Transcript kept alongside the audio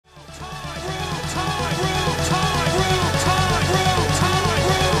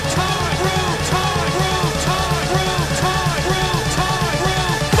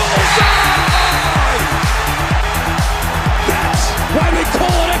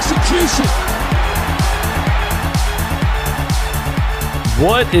Nation.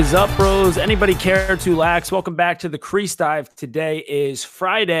 What is up, bros? Anybody care to lax? Welcome back to the Crease Dive. Today is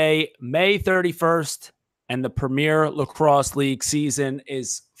Friday, May 31st, and the Premier Lacrosse League season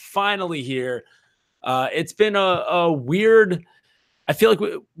is finally here. It's been a weird, I feel like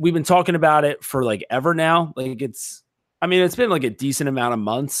we've been talking about it for like ever now. It's been like a decent amount of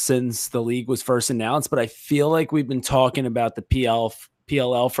months since the league was first announced, but I feel like we've been talking about the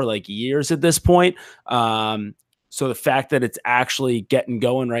PLL for like years at this point. So the fact that it's actually getting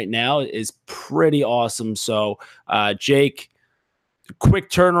going right now is pretty awesome. So, Jake, quick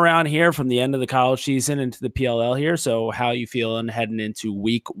turnaround here from the end of the college season into the PLL here. So how you feeling heading into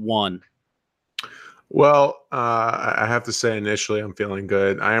week one? Well, I have to say initially I'm feeling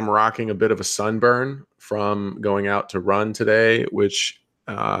good. I am rocking a bit of a sunburn from going out to run today, which,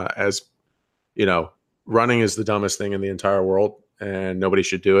 as you know, running is the dumbest thing in the entire world and nobody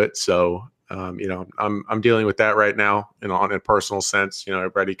should do it. So, I'm dealing with that right now, on a personal sense.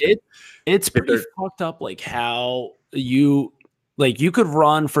 Everybody can. It's pretty fucked up, like how you could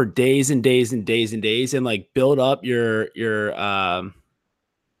run for days and days and days and days and like build up your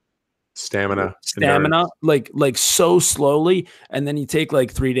stamina like so slowly, and then you take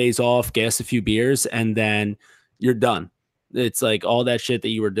like 3 days off, gas a few beers, and then you're done. It's like all that shit that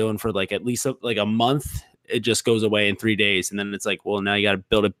you were doing for like at least like a month, it just goes away in 3 days, and then it's like, well, now you got to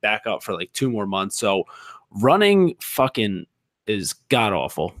build it back up for like 2 more months. So running fucking is god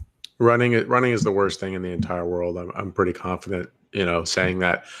awful. Running is the worst thing in the entire world. I'm pretty confident, saying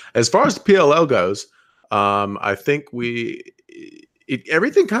that. As far as the PLL goes, I think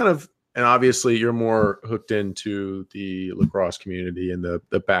everything kind of, and obviously you're more hooked into the lacrosse community and the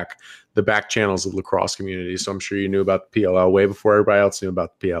back channels of the lacrosse community. So I'm sure you knew about the PLL way before everybody else knew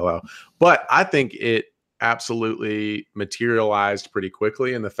about the PLL. But I think it absolutely materialized pretty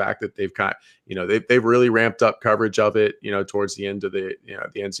quickly in the fact that they've really ramped up coverage of it, towards the end of the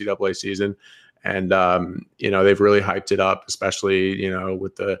NCAA season. And, they've really hyped it up, especially,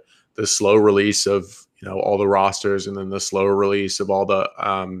 with the slow release of, all the rosters, and then the slow release of all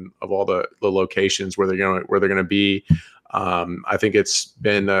the locations where they're going to be. I think it's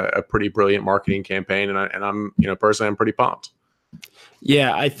been a pretty brilliant marketing campaign, and I'm personally, I'm pretty pumped.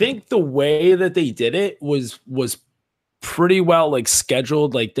 Yeah, I think the way that they did it was pretty well like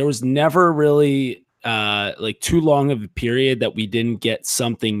scheduled. Like there was never really like too long of a period that we didn't get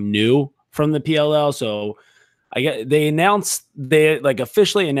something new from the PLL. So they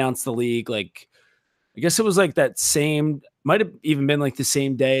officially announced the league, like I guess it was like that might have even been like the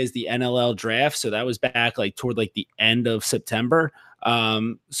same day as the NLL draft. So that was back like toward like the end of September.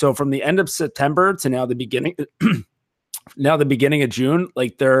 So from the end of September to now the beginning of June,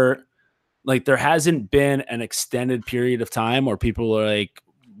 like there hasn't been an extended period of time where people are like,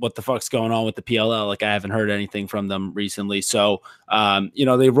 what the fuck's going on with the PLL? Like I haven't heard anything from them recently. So,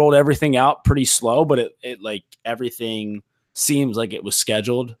 they rolled everything out pretty slow, but it like everything seems like it was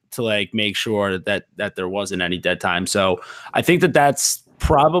scheduled to like make sure that there wasn't any dead time. So I think that's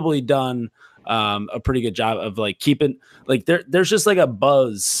probably done a pretty good job of like keeping like there's just like a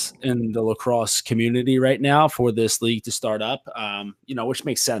buzz in the lacrosse community right now for this league to start up, which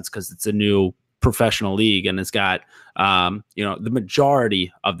makes sense because it's a new professional league and it's got the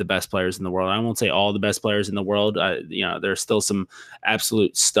majority of the best players in the world. I won't say all the best players in the world. There's still some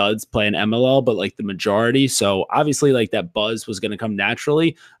absolute studs playing MLL, but like the majority. So obviously like that buzz was going to come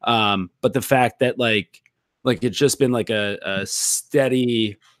naturally. But the fact that like it's just been like a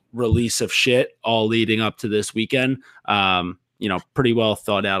steady release of shit all leading up to this weekend, pretty well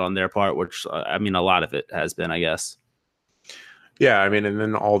thought out on their part, which a lot of it has been, I guess. Yeah, and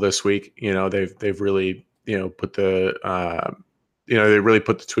then all this week, they've really, put the, they really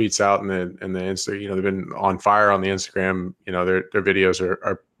put the tweets out and the Insta, they've been on fire on the Instagram. Their videos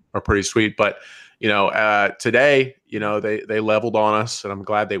are pretty sweet. But today, they leveled on us, and I'm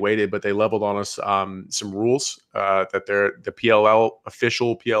glad they waited. But they leveled on us some rules that they're the PLL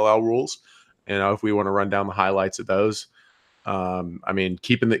official PLL rules. If we want to run down the highlights of those,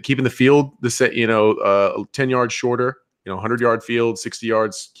 keeping the field the set, 10 yards shorter. 100-yard field, 60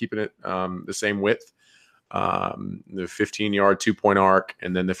 yards, keeping it the same width. The 15-yard 2-point arc,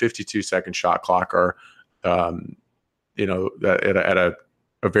 and then the 52-second shot clock are, at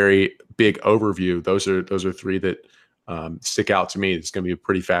a very big overview. Those are three that stick out to me. It's going to be a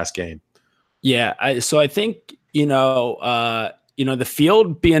pretty fast game. Yeah, so I think the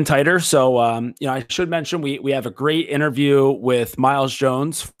field being tighter. So, I should mention we have a great interview with Myles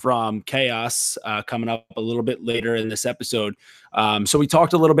Jones from Chaos coming up a little bit later in this episode. So we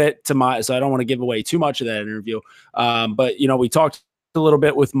talked a little bit so I don't want to give away too much of that interview. But, we talked a little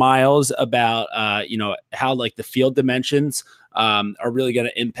bit with Myles about how like the field dimensions are really going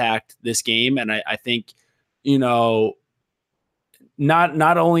to impact this game, and I think you know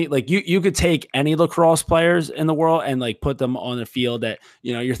not only like you could take any lacrosse players in the world and like put them on the field that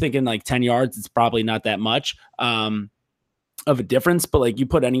you're thinking like 10 yards, it's probably not that much of a difference, but like you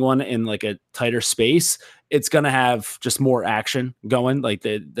put anyone in like a tighter space, it's going to have just more action going. Like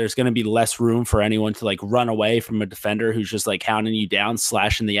there's going to be less room for anyone to like run away from a defender who's just like hounding you down,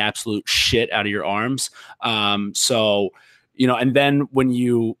 slashing the absolute shit out of your arms. So and then when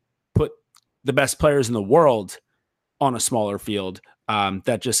you put the best players in the world on a smaller field,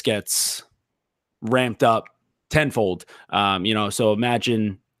 that just gets ramped up tenfold. So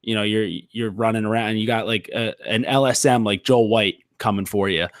imagine, you're running around and you got like an LSM like Joel White coming for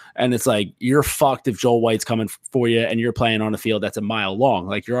you. And it's like, you're fucked if Joel White's coming for you and you're playing on a field that's a mile long.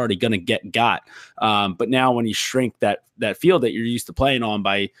 Like you're already going to got. But now when you shrink that field that you're used to playing on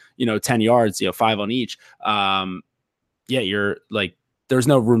by, 10 yards, 5 on each, you're like, there's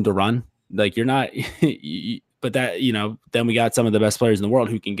no room to run. Like you're not, but that, then we got some of the best players in the world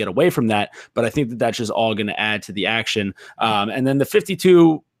who can get away from that. But I think that that's just all going to add to the action. And then the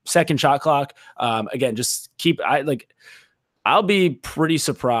 52-second shot clock, again, just I'll be pretty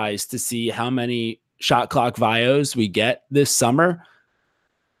surprised to see how many shot clock vios we get this summer.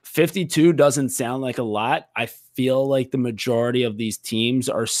 52 doesn't sound like a lot. I feel like the majority of these teams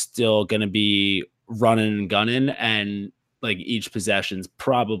are still going to be running and gunning, and like each possession's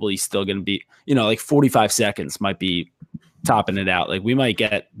probably still going to be, like 45 seconds might be topping it out. Like we might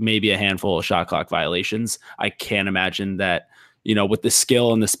get maybe a handful of shot clock violations. I can't imagine that, with the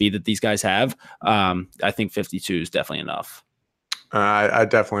skill and the speed that these guys have, I think 52 is definitely enough. I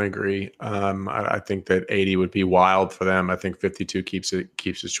definitely agree. I think that 80 would be wild for them. I think 52 keeps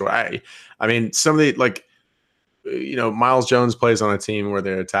it short. I mean, some of the Myles Jones plays on a team where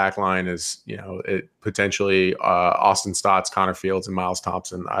their attack line is, it potentially Austin Stotts, Connor Fields, and Miles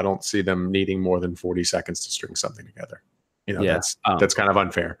Thompson. I don't see them needing more than 40 seconds to string something together. That's kind of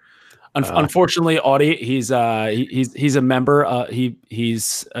unfair. Unfortunately, Audie, he's a member.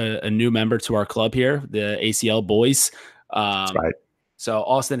 He's a new member to our club here, the ACL boys. That's right. So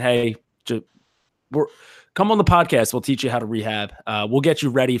Austin, hey, come on the podcast. We'll teach you how to rehab. We'll get you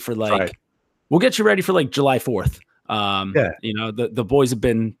ready for we'll get you ready for like July 4th. The boys have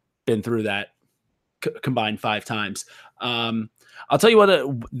been through that combined 5 times. I'll tell you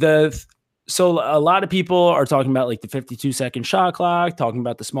what, so a lot of people are talking about like the 52-second shot clock, talking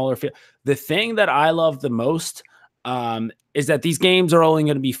about the smaller field. The thing that I love the most is that these games are only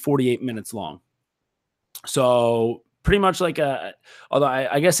going to be 48 minutes long. So pretty much like although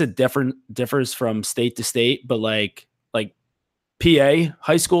I guess it differs from state to state, but like PA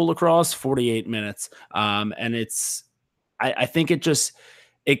high school lacrosse, 48 minutes. And I think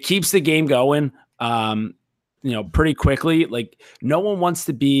it keeps the game going, pretty quickly. Like no one wants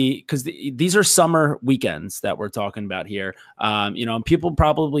to be, because these are summer weekends that we're talking about here. And people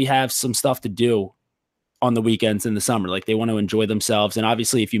probably have some stuff to do on the weekends in the summer. Like they want to enjoy themselves. And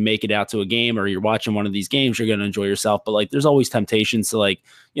obviously if you make it out to a game or you're watching one of these games, you're going to enjoy yourself. But like, there's always temptations to like,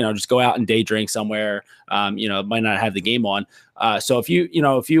 just go out and day drink somewhere. Might not have the game on. So if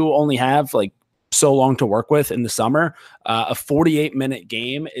you only have like so long to work with in the summer, a 48-minute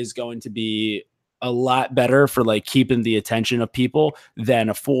game is going to be a lot better for like keeping the attention of people than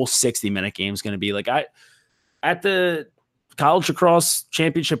a full 60-minute game is going to be. Like at the college lacrosse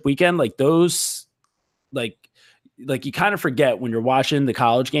championship weekend, like those, like you kind of forget when you're watching the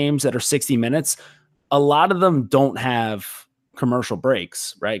college games that are 60 minutes, a lot of them don't have commercial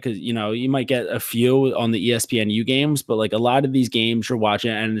breaks, right? Because, you might get a few on the ESPNU games, but like a lot of these games you're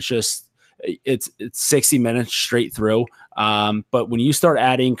watching and it's 60 minutes straight through. But when you start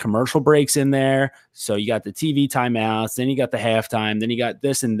adding commercial breaks in there, so you got the TV timeouts, then you got the halftime, then you got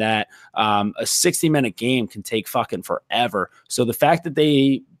this and that, a 60-minute game can take fucking forever. So the fact that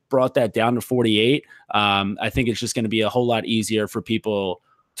they brought that down to 48, I think it's just going to be a whole lot easier for people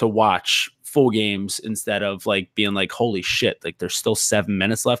to watch full games instead of like being like, holy shit, like there's still 7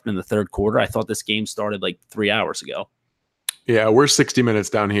 minutes left in the third quarter. I thought this game started like 3 hours ago. Yeah, we're 60 minutes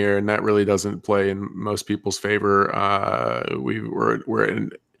down here, and that really doesn't play in most people's favor. We're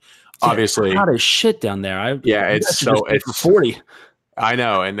in obviously hot as shit down there. It's 40. I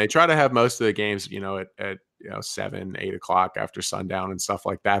know, and they try to have most of the games, at 7, 8 o'clock after sundown and stuff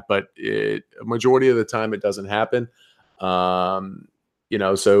like that. But a majority of the time, it doesn't happen. So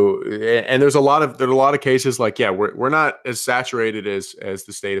and there are a lot of cases like, we're not as saturated as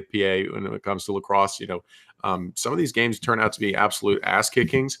the state of PA when it comes to lacrosse. Some of these games turn out to be absolute ass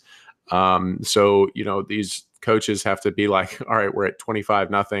kickings. So, these coaches have to be like, all right, we're at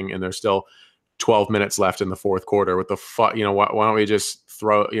 25-0 and there's still 12 minutes left in the fourth quarter. What the fuck, why don't we just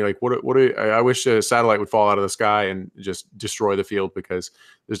throw, I wish a satellite would fall out of the sky and just destroy the field, because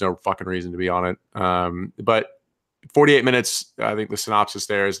there's no fucking reason to be on it. But 48 minutes, I think the synopsis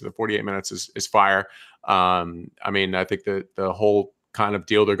there is the 48 minutes is fire. I think the whole kind of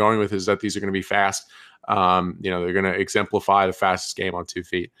deal they're going with is that these are going to be fast. They're going to exemplify the fastest game on 2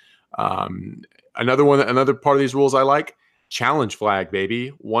 feet. Another part of these rules I like: challenge flag, baby.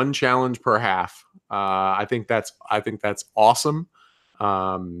 1 challenge per half. I think that's awesome.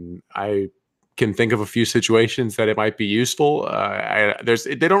 I can think of a few situations that it might be useful.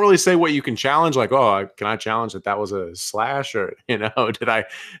 They don't really say what you can challenge, like, oh, can I challenge that was a slash, or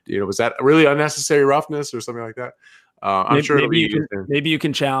was that really unnecessary roughness or something like that. I'm sure maybe you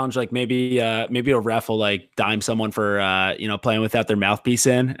can challenge, like maybe a ref will like dime someone for playing without their mouthpiece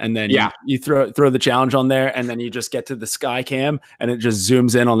in, and then you throw the challenge on there, and then you just get to the sky cam and it just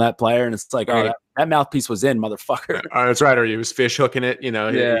zooms in on that player, and it's like, oh, that mouthpiece was in, motherfucker. That's right. Or he was fish hooking it.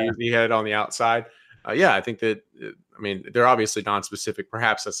 Yeah. He had it on the outside. I think that. They're obviously non-specific.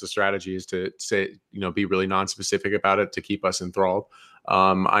 Perhaps that's the strategy, is to say, be really non-specific about it to keep us enthralled.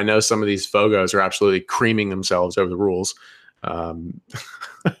 I know some of these Fogos are absolutely creaming themselves over the rules. I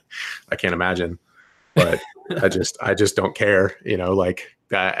can't imagine, but I just don't care.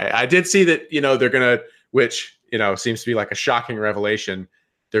 I did see that, they're going to, which, seems to be like a shocking revelation.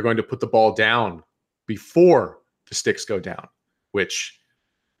 They're going to put the ball down before the sticks go down, which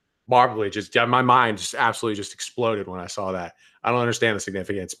marvelly, my mind just absolutely just exploded when I saw that. I don't understand the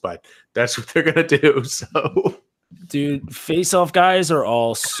significance, but that's what they're going to do. So, dude, face-off guys are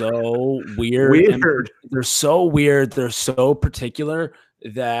all so weird. They're so weird. They're so particular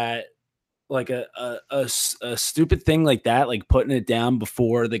that, like, a stupid thing like that, like putting it down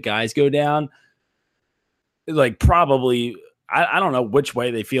before the guys go down, like, probably, I don't know which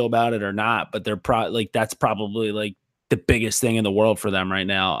way they feel about it or not, but they're that's probably like the biggest thing in the world for them right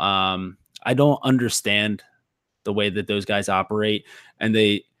now. I don't understand the way that those guys operate, and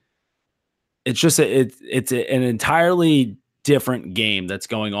it's just it's an entirely different game that's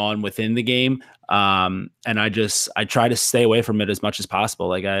going on within the game. And I try to stay away from it as much as possible.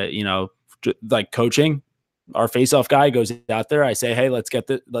 Like, like coaching, our face-off guy goes out there. I say, hey, let's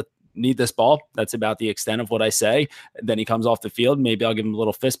need this ball. That's about the extent of what I say. Then he comes off the field. Maybe I'll give him a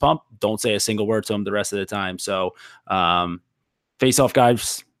little fist pump. Don't say a single word to him the rest of the time. So, face-off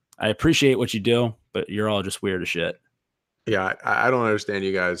guys, I appreciate what you do, but you're all just weird as shit. Yeah, I don't understand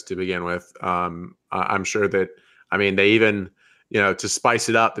you guys to begin with. I'm sure that, they even, to spice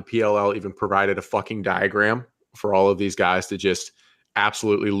it up, the PLL even provided a fucking diagram for all of these guys to just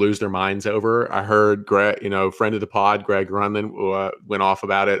absolutely lose their minds over. I heard Greg, friend of the pod, Greg Runland, went off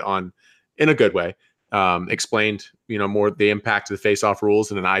about it in a good way. Explained, more the impact of the face-off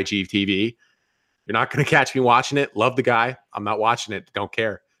rules in an IGTV. You're not going to catch me watching it. Love the guy. I'm not watching it. Don't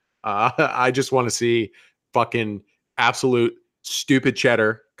care. I just want to see fucking absolute stupid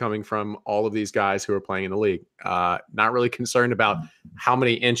cheddar coming from all of these guys who are playing in the league. Not really concerned about how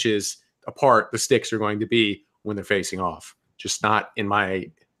many inches apart the sticks are going to be when they're facing off. Just not in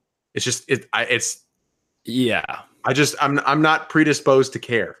my. It's just yeah. I'm not predisposed to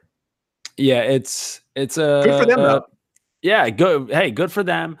care. Yeah, it's good for them though. Yeah, good. Hey, good for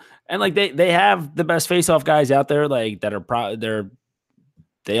them. And like they have the best face-off guys out there, like that are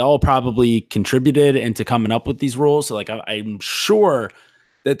they all probably contributed into coming up with these rules. So like I'm sure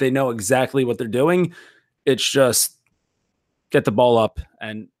that they know exactly what they're doing. It's just get the ball up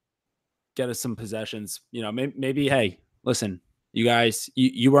and get us some possessions. Maybe hey, listen, you guys,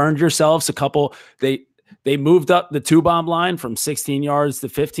 you earned yourselves a couple. They moved up the 2-bomb line from 16 yards to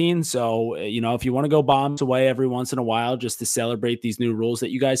 15. So, if you want to go bombs away every once in a while just to celebrate these new rules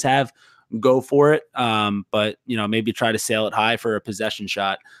that you guys have, go for it. But, maybe try to sail it high for a possession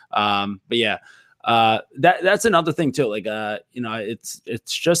shot. But yeah, that's another thing too. Like, it's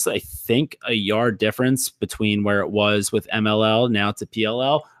just, I think, a yard difference between where it was with MLL now to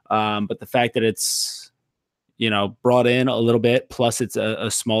PLL. But the fact that it's, brought in a little bit, plus it's a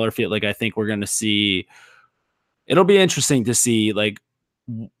smaller field. Like, I think we're going to see, it'll be interesting to see like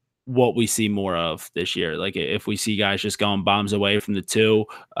what we see more of this year. Like if we see guys just going bombs away from the 2,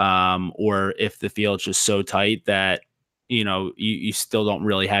 or if the field's just so tight that, you still don't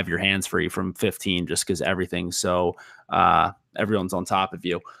really have your hands free from 15 just because everything's so, everyone's on top of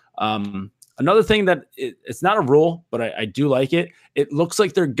you. Another thing that it's not a rule, but I do like it. It looks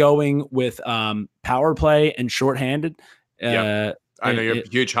like they're going with power play and shorthanded. Yeah, I know you're a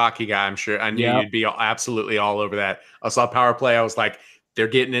huge hockey guy. I'm sure I knew you'd be absolutely all over that. I saw power play. I was like, they're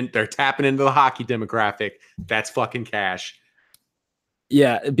getting in, they're tapping into the hockey demographic. That's fucking cash.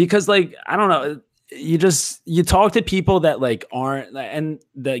 Yeah, because like I don't know, you talk to people that like aren't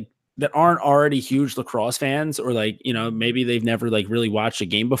that aren't already huge lacrosse fans, or like, you know, maybe they've never like really watched a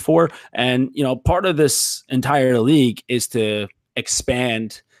game before. And, you know, part of this entire league is to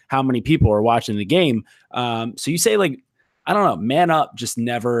expand how many people are watching the game. So you say like, I don't know, man up just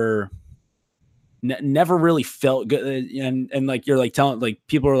never really felt good. And like, you're like telling, like,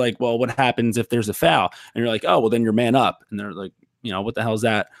 people are like, well, what happens if there's a foul? And you're like, oh, well, then you're man up. And they're like, you know, what the hell is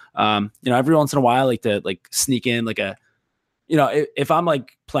that? You know, every once in a while, I like to like sneak in like a, you know, if I'm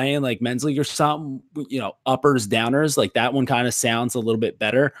like playing like men's league or something, you know, uppers, downers, like that one kind of sounds a little bit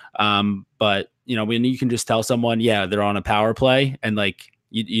better. But you know, when you can just tell someone, yeah, they're on a power play, and like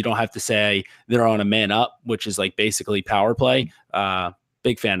you don't have to say they're on a man up, which is like basically power play.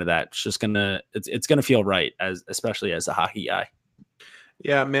 Big fan of that. It's just it's gonna feel right, as especially as a hockey guy.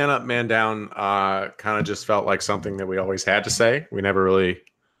 Yeah, man up, man down. Kind of just felt like something that we always had to say. We never really,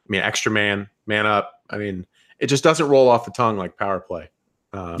 I mean, extra man, man up. I mean, it just doesn't roll off the tongue like power play.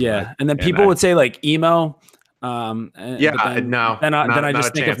 Yeah, and then people would say like emo. Yeah, then, no, then I not just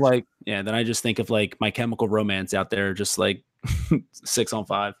a think chance. of like, yeah, then I just think of like My Chemical Romance out there, just like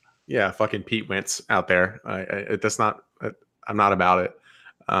 6-on-5. Yeah, fucking Pete Wentz out there. That's not. I'm not about it.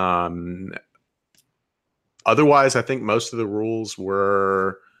 Otherwise, I think most of the rules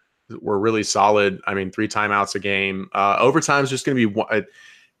were really solid. I mean, 3 timeouts a game. Overtime is just going to be one.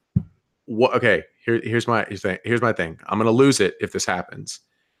 Okay, here's my thing. I'm going to lose it if this happens.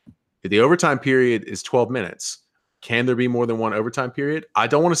 If the overtime period is 12 minutes, can there be more than one overtime period? I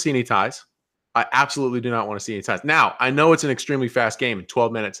don't want to see any ties. I absolutely do not want to see any ties. Now, I know it's an extremely fast game, and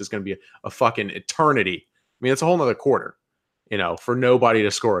 12 minutes is going to be a fucking eternity. I mean, it's a whole nother quarter, you know, for nobody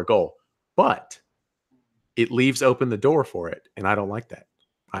to score a goal. But it leaves open the door for it, and I don't like that.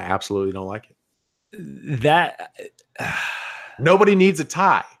 I absolutely don't like it. That Nobody needs a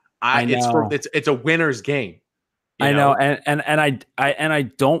tie. I know. It's a winner's game. I know, and I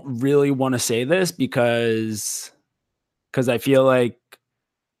don't really want to say this because I feel like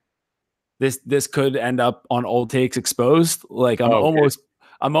this could end up on Old Takes Exposed. Like I'm almost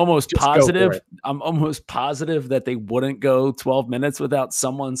positive that they wouldn't go 12 minutes without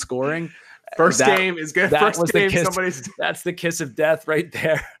someone scoring. That's the kiss of death right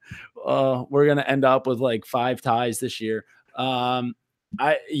there. We're gonna end up with like 5 ties this year. I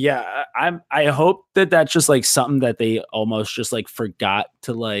hope that that's just like something that they almost just like forgot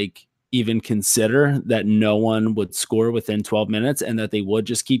to like even consider, that no one would score within 12 minutes and that they would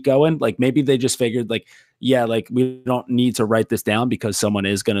just keep going. Like maybe they just figured like, yeah, like we don't need to write this down because someone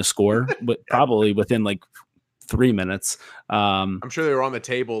is going to score, but probably within like 3 minutes. I'm sure they were on the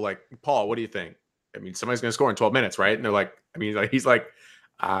table like, Paul, what do you think? I mean, somebody's going to score in 12 minutes, right? And they're like, I mean, like he's like,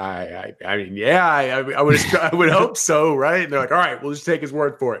 I mean, yeah, I would hope so, right? And they're like, all right, we'll just take his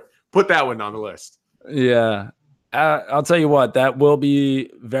word for it. Put that one on the list. Yeah, I'll tell you what, that will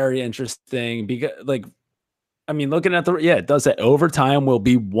be very interesting because, like, I mean, looking at it does that. Overtime will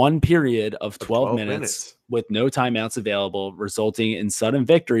be one period of 12 minutes with no timeouts available, resulting in sudden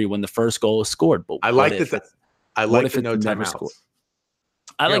victory when the first goal is scored. But I like that. I like the no timeouts.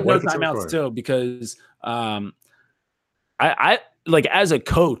 I like no timeouts too, because I like, as a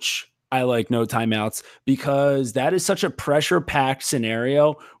coach, I like no timeouts because that is such a pressure packed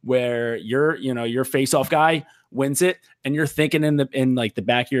scenario where your face off guy wins it, and you're thinking in like the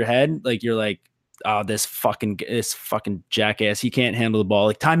back of your head, like you're like, oh, this fucking jackass, he can't handle the ball.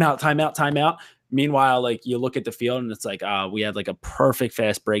 Like timeout. Meanwhile, like you look at the field and it's like, we had like a perfect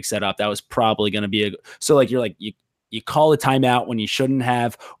fast break set up. That was probably going to be so like, you're like, you call a timeout when you shouldn't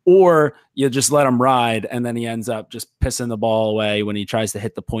have, or you just let him ride. And then he ends up just pissing the ball away when he tries to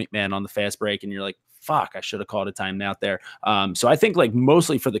hit the point man on the fast break. And you're like, fuck, I should have called a timeout there. So I think like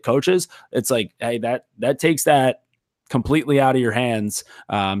mostly for the coaches, it's like, hey, that takes that completely out of your hands.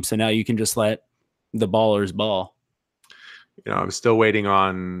 So now you can just let the ballers ball. You know, I'm still waiting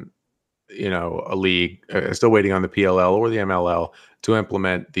on, a league, still waiting on the PLL or the MLL to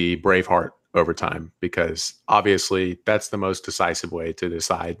implement the Braveheart overtime, because obviously that's the most decisive way to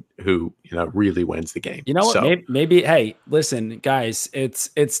decide who, really wins the game. You know what? So, maybe, hey, listen, guys,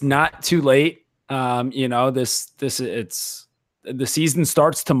 it's not too late. It's the season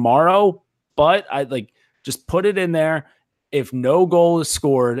starts tomorrow, but I like just put it in there. If no goal is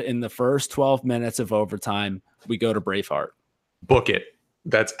scored in the first 12 minutes of overtime, we go to Braveheart. Book it.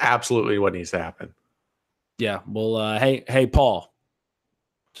 That's absolutely what needs to happen. Yeah. Well, hey, Paul,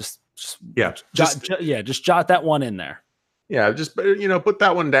 just jot that one in there. Yeah. Just, put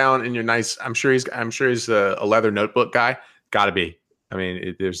that one down in your nice, I'm sure he's a leather notebook guy. Gotta be. I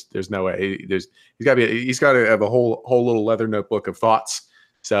mean, there's no way. He's got to have a whole little leather notebook of thoughts.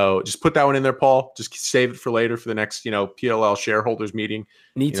 So just put that one in there, Paul. Just save it for later for the next, PLL shareholders meeting.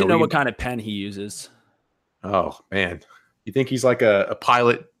 Need to know what kind of pen he uses. Oh man, you think he's like a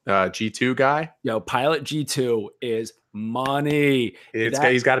Pilot G2 guy? Yo, Pilot G2 is money.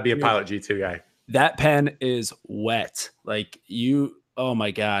 He's got to be a Pilot G2 guy. That pen is wet. Like oh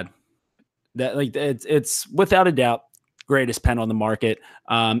my God. That like it's without a doubt greatest pen on the market.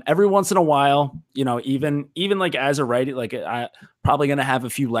 Every once in a while, even like as a righty, like I probably gonna have a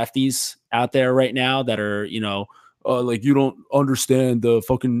few lefties out there right now that are, like you don't understand the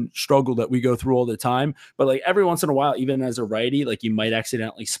fucking struggle that we go through all the time. But like every once in a while, even as a righty, like you might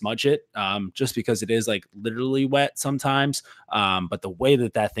accidentally smudge it, just because it is like literally wet sometimes. But the way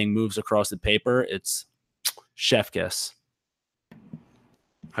that thing moves across the paper, it's chef kiss.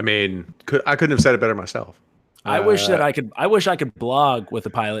 I mean, I couldn't have said it better myself. I wish I could blog with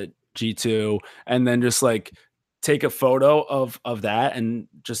a Pilot G2 and then just like take a photo of that and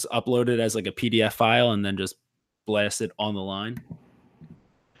just upload it as like a PDF file and then just blast it on the line.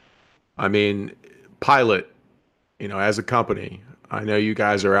 I mean, Pilot, as a company, I know you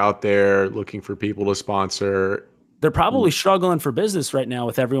guys are out there looking for people to sponsor. They're probably struggling for business right now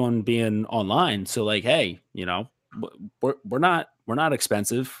with everyone being online. So like, hey, we're not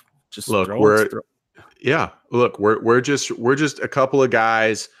expensive. Just look, we're just a couple of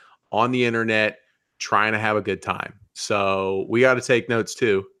guys on the internet trying to have a good time. So we got to take notes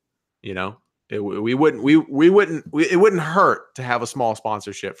too. It wouldn't hurt to have a small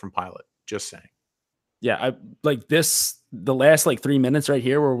sponsorship from Pilot. Just saying. Yeah, I like this. The last like 3 minutes right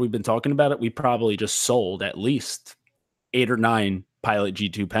here where we've been talking about it, we probably just sold at least 8 or 9 Pilot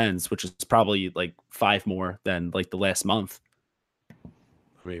G2 pens, which is probably like 5 more than like the last month.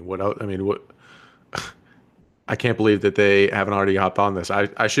 I mean, what else? I mean, what? I can't believe that they haven't already hopped on this.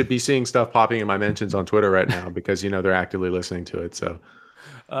 I should be seeing stuff popping in my mentions on Twitter right now because they're actively listening to it. So,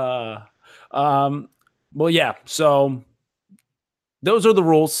 well, yeah. So those are the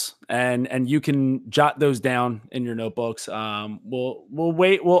rules, and you can jot those down in your notebooks. We'll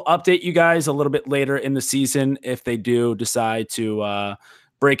wait. We'll update you guys a little bit later in the season if they do decide to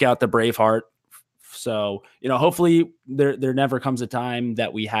break out the Braveheart. So, hopefully there never comes a time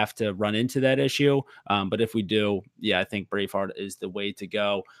that we have to run into that issue. But if we do, yeah, I think Braveheart is the way to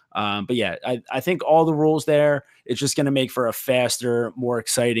go. But yeah, I think all the rules there, it's just going to make for a faster, more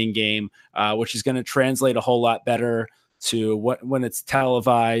exciting game, which is going to translate a whole lot better to when it's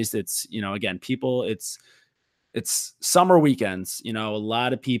televised. It's, again, people, it's summer weekends. A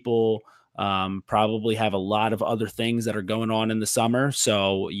lot of people probably have a lot of other things that are going on in the summer.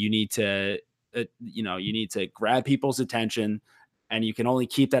 So you need to grab people's attention, and you can only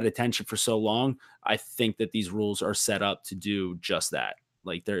keep that attention for so long. I think that these rules are set up to do just that.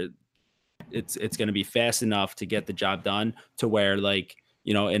 Like it's going to be fast enough to get the job done to where like,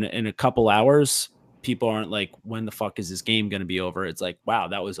 in a couple hours, people aren't like, when the fuck is this game going to be over? It's like, wow,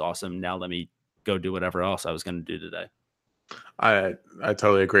 that was awesome. Now let me go do whatever else I was going to do today. I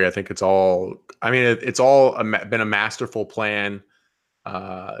totally agree. I think it's all been a masterful plan.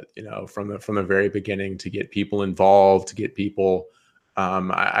 From the very beginning to get people involved, to get people.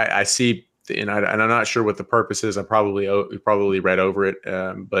 I see, and I'm not sure what the purpose is. I probably read over it,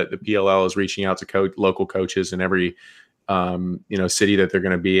 but the PLL is reaching out to local coaches in every city that they're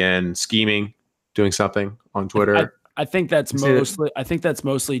going to be in, scheming, doing something on Twitter. I think that's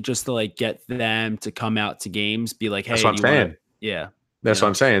mostly just to like get them to come out to games, be like, hey, that's what I'm saying. Yeah. That's what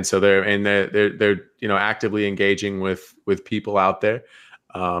I'm saying. So they're actively engaging with people out there.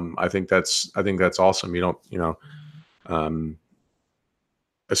 I think that's awesome. You don't,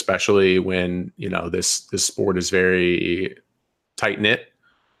 especially when this sport is very tight knit,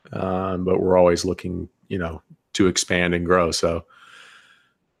 but we're always looking to expand and grow. So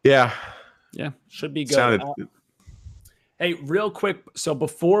yeah, should be good. Hey, real quick. So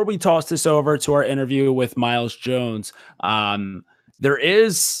before we toss this over to our interview with Myles Jones, there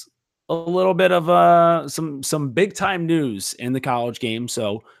is a little bit of some big time news in the college game.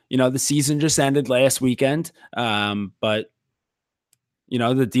 So, the season just ended last weekend. But the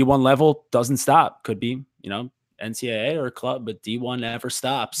D1 level doesn't stop. Could be, NCAA or club, but D1 never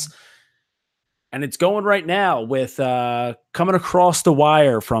stops. And it's going right now with coming across the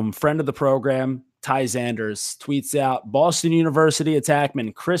wire from friend of the program, Ty Zanders, tweets out, Boston University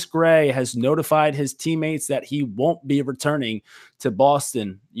attackman Chris Gray has notified his teammates that he won't be returning to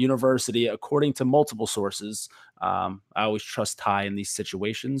Boston University, according to multiple sources. I always trust Ty in these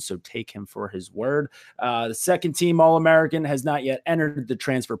situations, so take him for his word. The second team All-American has not yet entered the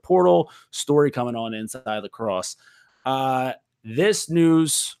transfer portal. Story coming on Inside Lacrosse. this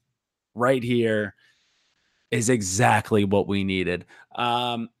news right here is exactly what we needed.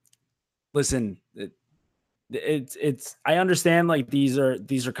 Listen, it's I understand like these are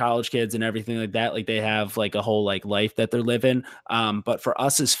college kids and everything like that. Like they have like a whole like life that they're living. But for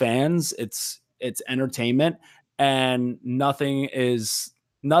us as fans, it's entertainment and nothing's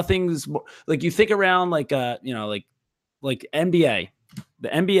like you think around like like NBA. The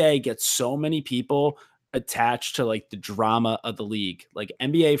NBA gets so many people attached to like the drama of the league, like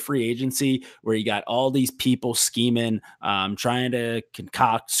NBA free agency, where you got all these people scheming, trying to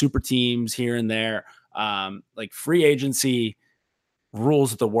concoct super teams here and there. Like free agency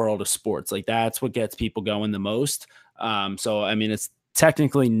rules the world of sports. Like that's what gets people going the most. So I mean, it's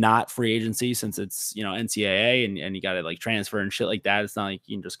technically not free agency since it's NCAA and you got to like transfer and shit like that. It's not like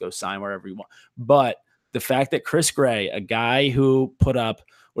you can just go sign wherever you want. But the fact that Chris Gray, a guy who put up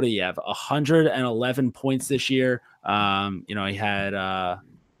what do you have 111 points this year, he had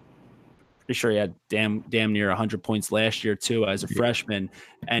pretty sure he had damn near 100 points last year too as a freshman,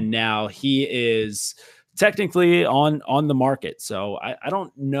 and now he is technically on the market. So I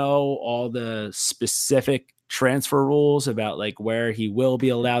don't know all the specific transfer rules about like where he will be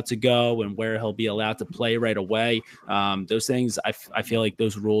allowed to go and where he'll be allowed to play right away. Those things I feel like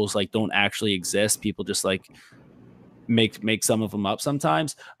those rules like don't actually exist. People just like make some of them up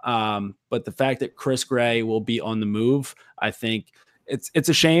sometimes. But the fact that Chris Gray will be on the move, I think it's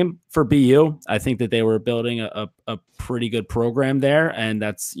a shame for BU. I think that they were building a pretty good program there, and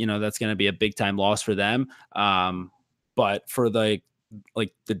that's that's going to be a big time loss for them. But for the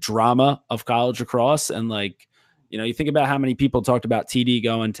like the drama of college lacrosse and like you think about how many people talked about TD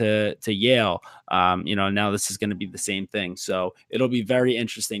going to Yale. Now this is going to be the same thing. So it'll be very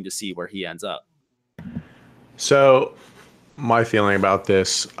interesting to see where he ends up. So my feeling about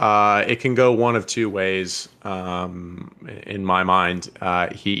this, it can go one of two ways. In my mind,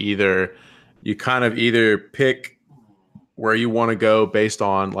 you kind of either pick where you want to go based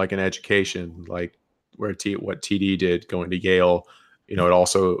on like an education, like what TD did going to Yale.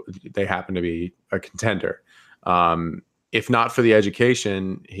 They happen to be a contender. If not for the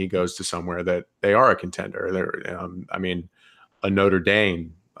education, he goes to somewhere that they are a contender. A Notre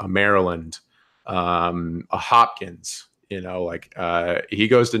Dame, a Maryland, a Hopkins. He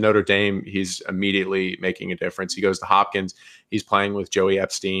goes to Notre Dame, he's immediately making a difference. He goes to Hopkins, he's playing with Joey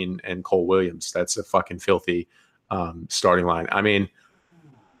Epstein and Cole Williams. That's a fucking filthy starting line. I mean,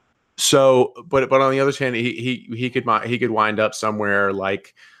 but on the other hand, he could wind up somewhere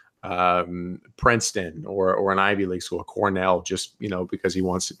like Princeton or an Ivy League school, Cornell, just because he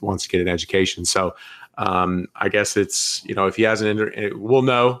wants to get an education. So I guess it's if he has we'll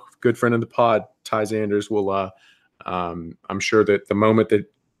know. Good friend of the pod, Ty Zanders, will. I'm sure that the moment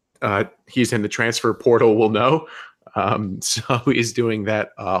that he's in the transfer portal, we'll know. So he's doing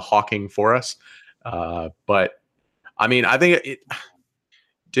that hawking for us. But I mean, I think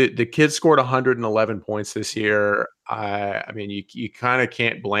the kid scored 111 points this year. I mean, you kind of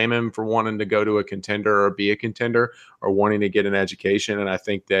can't blame him for wanting to go to a contender or be a contender or wanting to get an education. And I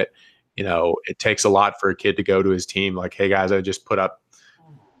think that, it takes a lot for a kid to go to his team like, hey, guys, I just put up,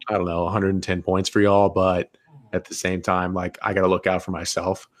 I don't know, 110 points for y'all. But at the same time, like, I got to look out for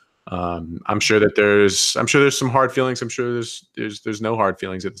myself. I'm sure there's some hard feelings. I'm sure there's no hard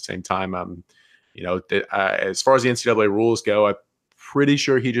feelings at the same time. As far as the NCAA rules go, I'm pretty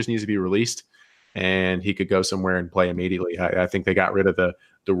sure he just needs to be released and he could go somewhere and play immediately. I think they got rid of the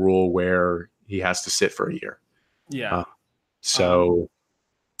rule where he has to sit for a year. Yeah. So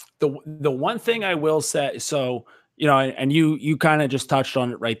the one thing I will say, so, and you kind of just touched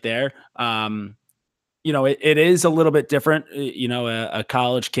on it right there. It is a little bit different, a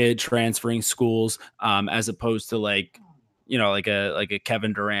college kid transferring schools, as opposed to like a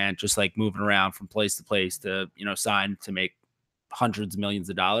Kevin Durant, just like moving around from place to place to, sign to make hundreds of millions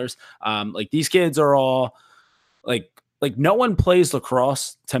of dollars. Like these kids are all like no one plays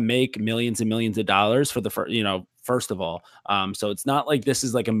lacrosse to make millions and millions of dollars for the first of all. So it's not like this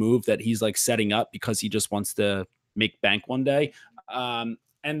is like a move that he's like setting up because he just wants to make bank one day. And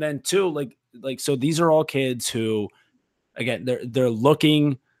then two, so these are all kids who, again, they're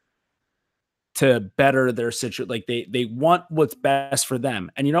looking to better their situation. Like they want what's best for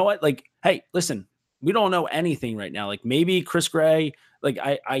them. And you know what? Like, hey, listen, we don't know anything right now. Like maybe Chris Gray, like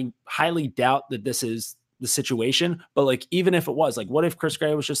I highly doubt that this is the situation, but like, even if it was, like, what if Chris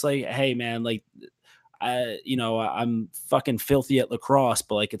Gray was just like, hey man, like, I'm fucking filthy at lacrosse,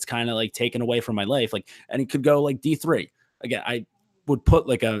 but like, it's kind of like taken away from my life. Like, and he could go like D3 again. I would put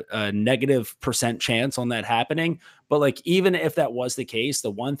like a negative % chance on that happening. But like, even if that was the case, the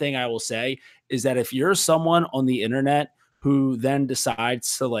one thing I will say is that if you're someone on the internet who then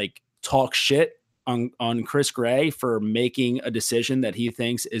decides to like talk shit on Chris Gray for making a decision that he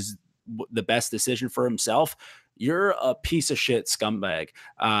thinks is the best decision for himself, you're a piece of shit scumbag.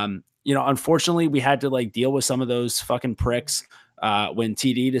 Unfortunately, we had to like deal with some of those fucking pricks when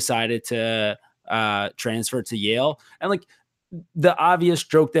TD decided to transfer to Yale. And like the obvious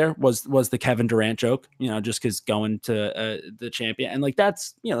joke there was the Kevin Durant joke, just because going to the champion. And like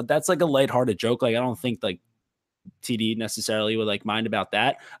that's like a lighthearted joke. Like I don't think like TD necessarily would like mind about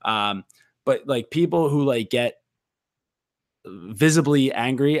that. But like people who like get visibly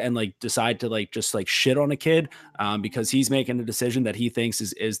angry and like decide to like just like shit on a kid because he's making a decision that he thinks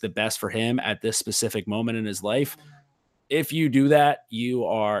is the best for him at this specific moment in his life. If you do that, you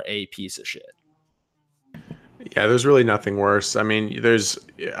are a piece of shit. Yeah, there's really nothing worse. I'm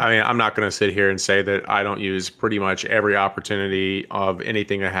not going to sit here and say that I don't use pretty much every opportunity of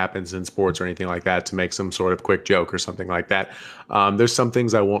anything that happens in sports or anything like that to make some sort of quick joke or something like that. There's some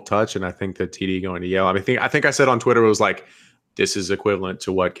things I won't touch, and I think that TD going to Yale, I think I said on Twitter, it was like, this is equivalent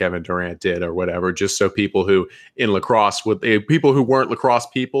to what Kevin Durant did or whatever, just so people who in lacrosse, people who weren't lacrosse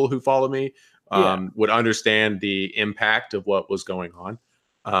people who follow me would understand the impact of what was going on.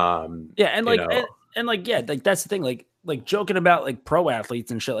 That's the thing, like joking about like pro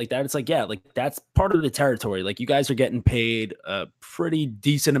athletes and shit like that. It's like, yeah, like that's part of the territory. Like you guys are getting paid a pretty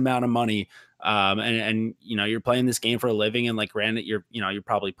decent amount of money. And you're playing this game for a living, and like granted, you're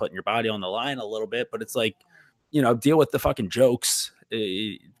probably putting your body on the line a little bit, but it's like, deal with the fucking jokes.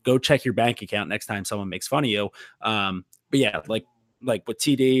 Go check your bank account next time someone makes fun of you. But yeah, like with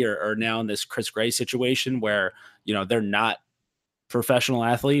TD or now in this Chris Gray situation where, they're not professional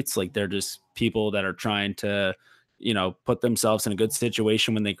athletes, like they're just people that are trying to, put themselves in a good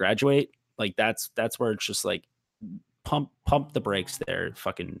situation when they graduate. Like that's where it's just like pump the brakes there,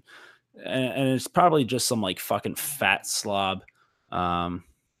 fucking, and it's probably just some like fucking fat slob,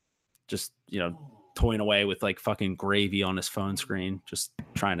 just toying away with like fucking gravy on his phone screen, just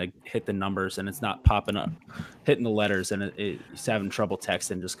trying to hit the numbers, and it's not popping up, hitting the letters, and he's having trouble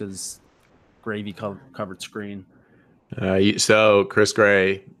texting just because gravy covered screen. So Chris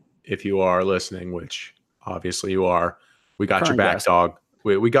Gray, if you are listening, which obviously you are, we got your back, dog.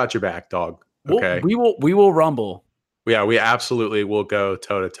 We got your back, dog. Okay. We will rumble. Yeah, we absolutely will go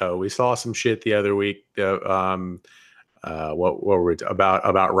toe to toe. We saw some shit the other week. What were we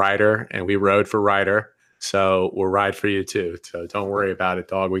about Ryder, and we rode for Ryder, so we'll ride for you too. So don't worry about it,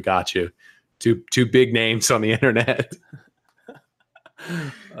 dog. We got you. Two big names on the internet.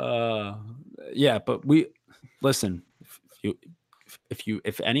 Yeah, but we listen.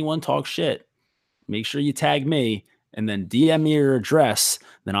 If anyone talks shit, make sure you tag me and then DM me your address.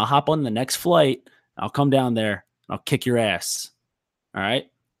 Then I'll hop on the next flight. I'll come down there and I'll kick your ass. All right,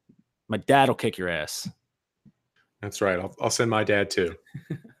 my dad will kick your ass. That's right. I'll send my dad too.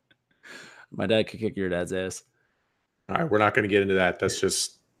 My dad could kick your dad's ass. All right, we're not going to get into that.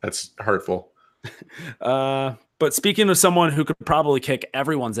 That's hurtful. But speaking of someone who could probably kick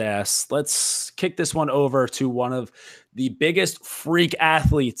everyone's ass, let's kick this one over to one of the biggest freak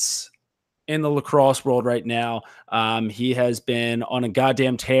athletes in the lacrosse world right now. He has been on a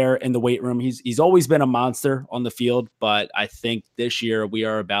goddamn tear in the weight room. He's always been a monster on the field, but I think this year we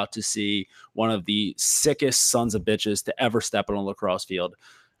are about to see one of the sickest sons of bitches to ever step on a lacrosse field.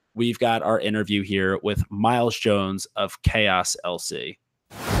 We've got our interview here with Myles Jones of Chaos LC.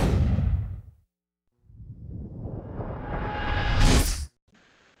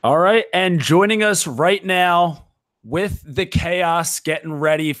 All right, and joining us right now with the chaos, getting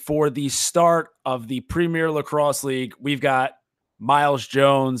ready for the start of the Premier Lacrosse League, we've got Myles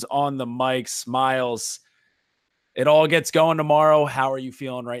Jones on the mics. Myles, it all gets going tomorrow. How are you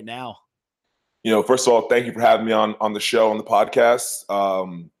feeling right now? First of all, thank you for having me on the show, on the podcast.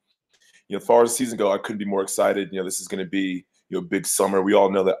 As far as the season goes, I couldn't be more excited. This is going to be a big summer. We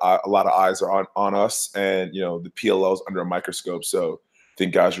all know that a lot of eyes are on us, and the PLL is under a microscope. So I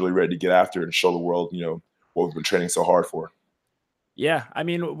think guys are really ready to get after it and show the world, what we've been training so hard for. Yeah, I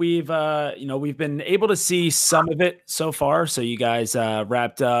mean, we've been able to see some of it so far. So you guys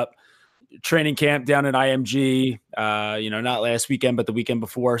wrapped up training camp down at IMG, not last weekend, but the weekend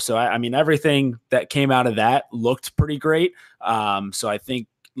before. So I mean, everything that came out of that looked pretty great. So I think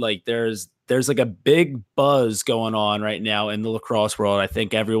like there's like a big buzz going on right now in the lacrosse world. I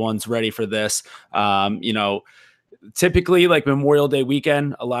think everyone's ready for this. Typically like Memorial Day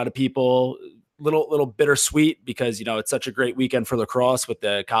weekend, a lot of people little bittersweet because it's such a great weekend for lacrosse with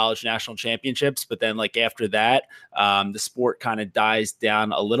the college national championships, but then like after that the sport kind of dies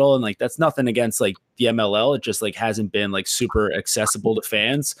down a little, and like that's nothing against like the MLL, it just like hasn't been like super accessible to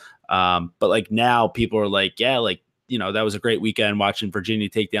fans, but like now people are like, yeah, like that was a great weekend watching Virginia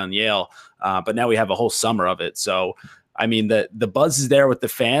take down Yale. But now we have a whole summer of it. So, I mean, the buzz is there with the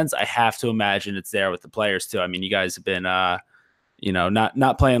fans. I have to imagine it's there with the players too. I mean, you guys have been, not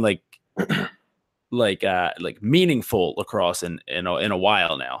playing like meaningful lacrosse in a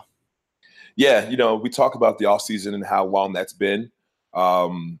while now. Yeah, we talk about the offseason and how long that's been.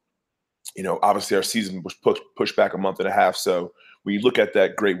 Obviously our season was pushed back a month and a half. So when you look at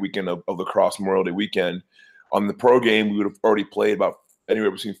that great weekend of lacrosse Memorial Day weekend, on the pro game, we would have already played about anywhere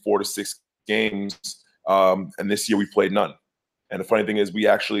between 4 to 6 games. And this year we played none. And the funny thing is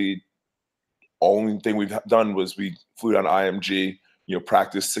only thing we've done was we flew down to IMG,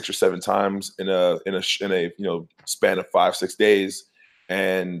 practiced 6 or 7 times in a span of 5-6 days.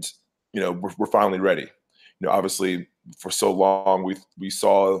 And, we're finally ready. Obviously for so long we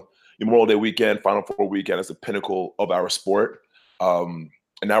saw Memorial Day weekend, Final Four weekend as the pinnacle of our sport. And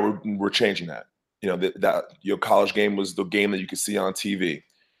now we're changing that. That college game was the game that you could see on TV.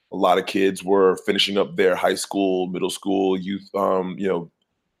 A lot of kids were finishing up their high school, middle school, youth,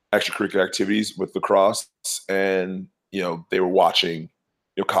 extracurricular activities with lacrosse, and they were watching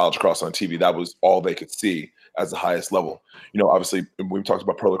college lacrosse on TV. That was all they could see as the highest level. Obviously when we talked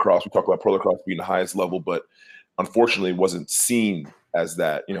about pro lacrosse, we talked about pro lacrosse being the highest level, but unfortunately it wasn't seen as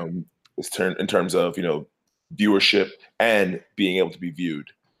that. In terms of viewership and being able to be viewed.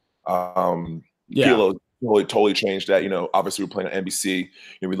 PLO totally changed that. Obviously we're playing on NBC.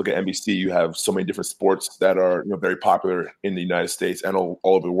 We look at NBC, you have so many different sports that are very popular in the United States and all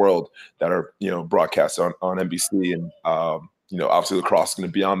over the world that are broadcast on NBC. And obviously lacrosse is going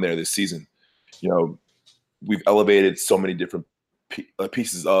to be on there this season. We've elevated so many different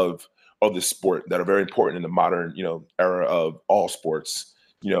pieces of this sport that are very important in the modern era of all sports.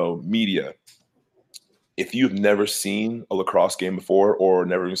 Media. If you've never seen a lacrosse game before or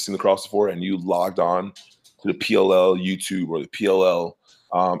never even seen lacrosse before, and you logged on to the PLL YouTube or the PLL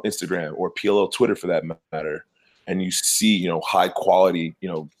Instagram or PLL Twitter for that matter, and you see high quality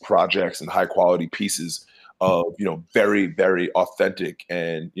projects and high quality pieces of very, very authentic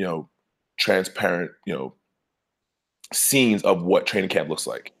and transparent scenes of what training camp looks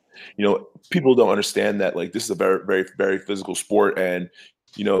like. People don't understand that this is a very, very, very physical sport, and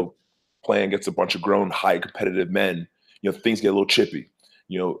playing against a bunch of grown, high competitive men, things get a little chippy.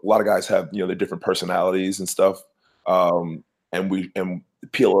 A lot of guys have their different personalities and stuff, and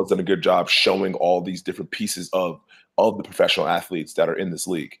PLL has done a good job showing all these different pieces of the professional athletes that are in this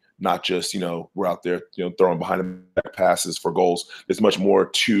league. Not just we're out there throwing behind the back passes for goals. There's much more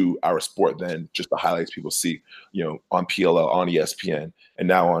to our sport than just the highlights people see on PLL, on ESPN, and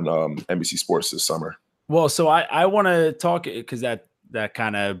now on NBC Sports this summer. Well, so I want to talk, because that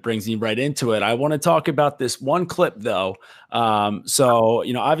kind of brings me right into it. I want to talk about this one clip though. So,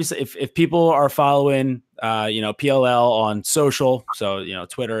 obviously if people are following, PLL on social, so,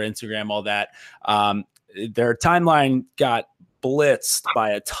 Twitter, Instagram, all that, their timeline got blitzed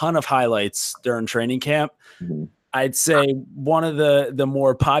by a ton of highlights during training camp. Mm-hmm. I'd say one of the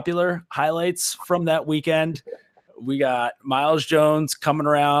more popular highlights from that weekend, we got Myles Jones coming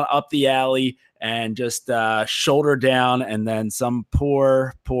around up the alley and just shoulder down, and then some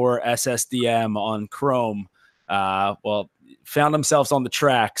poor SSDM on Chrome. Found themselves on the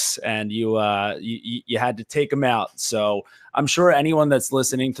tracks, and you had to take them out. So I'm sure anyone that's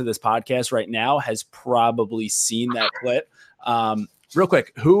listening to this podcast right now has probably seen that clip. Real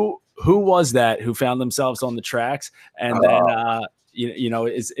quick, who was that who found themselves on the tracks? And then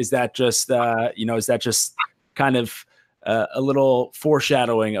is that just kind of a little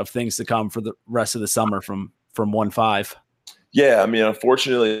foreshadowing of things to come for the rest of the summer from 1-5? Yeah, I mean,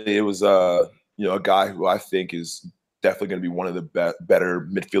 unfortunately, it was a guy who I think is definitely going to be one of the better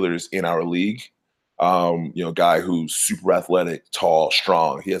midfielders in our league. A guy who's super athletic, tall,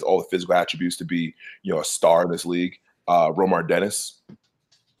 strong. He has all the physical attributes to be a star in this league. Romar Dennis.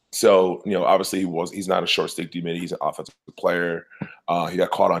 So obviously he's not a short stick D-mid. He's an offensive player. He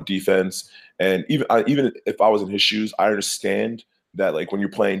got caught on defense, and even if I was in his shoes, I understand that when you're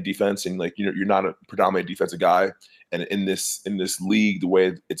playing defense and you're not a predominant defensive guy, and in this league, the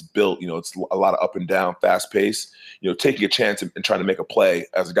way it's built, it's a lot of up and down, fast pace. Taking a chance and trying to make a play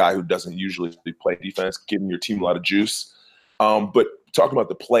as a guy who doesn't usually play defense, giving your team a lot of juice. But talking about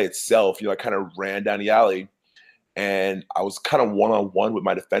the play itself, I kind of ran down the alley, and I was kind of one-on-one with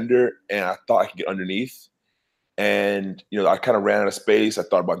my defender, and I thought I could get underneath. And, I kind of ran out of space. I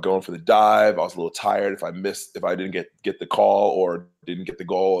thought about going for the dive. I was a little tired. If I didn't get the call or didn't get the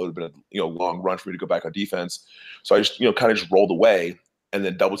goal, it would have been a long run for me to go back on defense. So I just, kind of just rolled away, and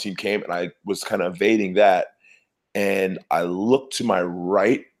then double team came, and I was kind of evading that. And I looked to my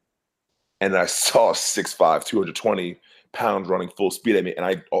right, and I saw 6'5", 220 pounds running full speed at me. And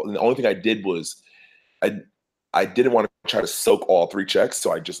the only thing I did was I didn't want to try to soak all 3 checks,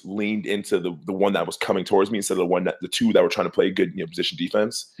 so I just leaned into the one that was coming towards me instead of the 2 that were trying to play good position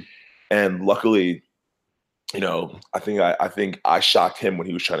defense. And luckily, I think I shocked him when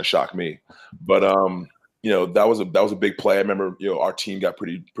he was trying to shock me. But that was a big play. I remember our team got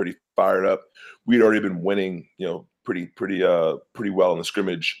pretty fired up. We'd already been winning pretty well in the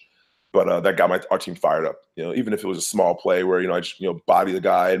scrimmage. But that got our team fired up. Even if it was a small play where I just body the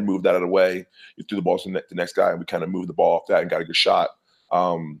guy and move that out of the way, you threw the ball to the next guy, and we kind of moved the ball off that and got a good shot.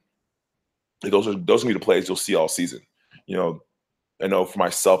 Those are going to be the plays you'll see all season. I know for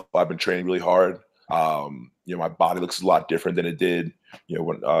myself, I've been training really hard. My body looks a lot different than it did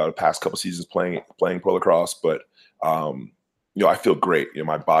when the past couple seasons playing pro lacrosse. But I feel great.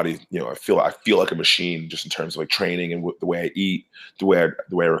 My body, I feel like a machine just in terms of like training and the way I eat, the way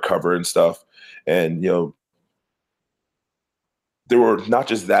I recover and stuff. And there were not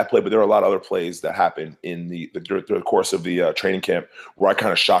just that play, but there were a lot of other plays that happened in the course of the training camp where I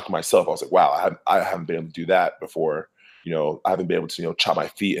kind of shocked myself. I was like, wow, I haven't been able to do that before. I haven't been able to chop my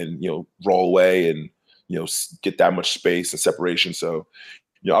feet and roll away and get that much space and separation. So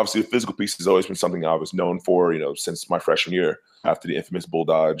obviously the physical piece has always been something I was known for, since my freshman year after the infamous bull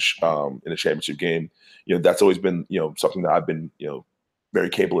dodge in the championship game. That's always been, something that I've been, very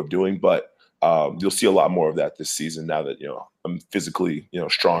capable of doing. But you'll see a lot more of that this season now that, I'm physically,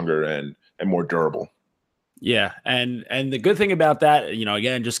 stronger and more durable. Yeah. And the good thing about that,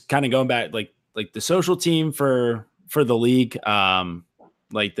 again, just kind of going back, like the social team for the league,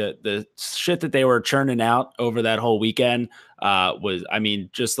 like the shit that they were churning out over that whole weekend was,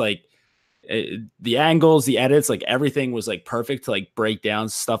 just like the angles, the edits, like everything was like perfect to like break down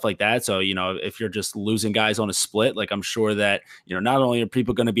stuff like that. So, if you're just losing guys on a split, like I'm sure that, not only are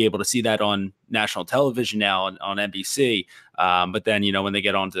people going to be able to see that on national television now on NBC, but then, when they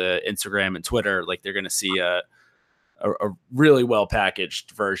get onto Instagram and Twitter, like they're going to see a really well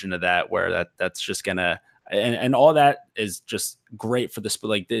packaged version of that where that's just going to, and all that is just great for this, but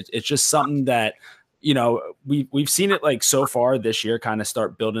like it's just something that we've seen it like so far this year kind of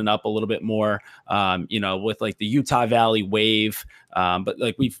start building up a little bit more, with like the Utah Valley wave, but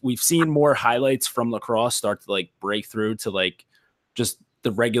like we've seen more highlights from lacrosse start to like break through to like just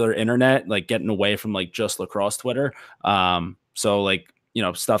the regular internet, like getting away from like just lacrosse Twitter. So like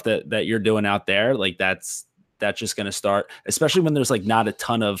stuff that you're doing out there, like that's just going to start, especially when there's like not a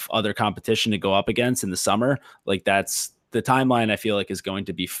ton of other competition to go up against in the summer. Like that's the timeline I feel like is going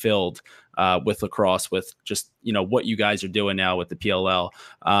to be filled with lacrosse, with just, what you guys are doing now with the PLL.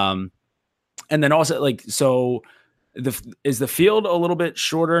 And then also like, so is the field a little bit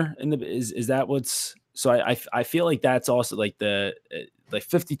shorter is that what's, so I feel like that's also like the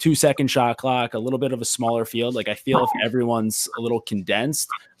 52-second shot clock, a little bit of a smaller field. Like I feel if everyone's a little condensed,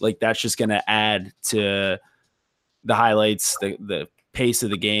 like that's just going to add to the highlights, the pace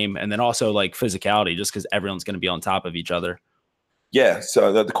of the game, and then also like physicality, just because everyone's going to be on top of each other. Yeah.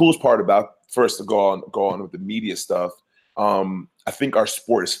 So the coolest part about, first to go on with the media stuff, I think our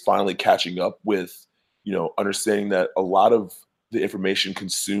sport is finally catching up with, understanding that a lot of the information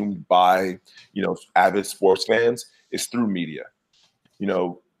consumed by, avid sports fans is through media.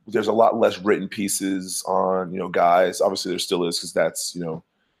 There's a lot less written pieces on, guys. Obviously there still is, because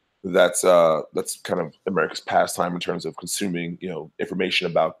that's, that's kind of America's pastime in terms of consuming, information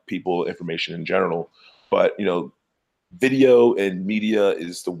about people, information in general. But, video and media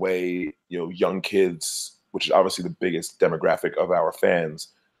is the way, young kids, which is obviously the biggest demographic of our fans,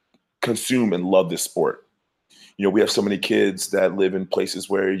 consume and love this sport. We have so many kids that live in places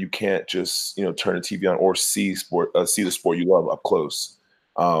where you can't just, turn the TV on or see the sport you love up close.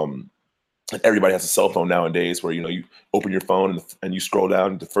 Everybody has a cell phone nowadays where, you open your phone and you scroll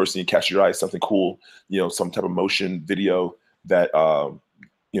down, the first thing you catch your eye is something cool, some type of motion video that,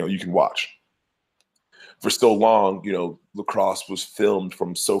 you can watch. For so long, lacrosse was filmed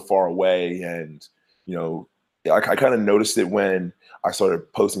from so far away. And, I kind of noticed it when I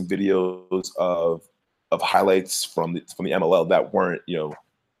started posting videos of highlights from the MLL that weren't,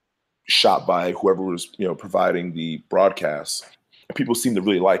 shot by whoever was, providing the broadcast. People seemed to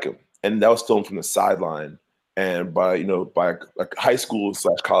really like them. And that was filmed from the sideline and by a high school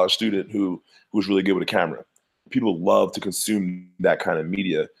 / college student who was really good with a camera. People love to consume that kind of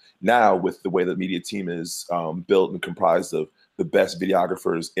media. Now, with the way the media team is built and comprised of the best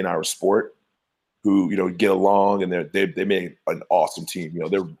videographers in our sport, who get along, and they make an awesome team.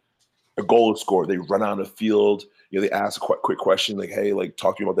 They're a goal is scored, they run out of the field. They ask a quick question like, "Hey, like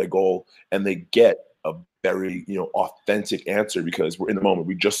talk to me about that goal," and they get a very, authentic answer because we're in the moment.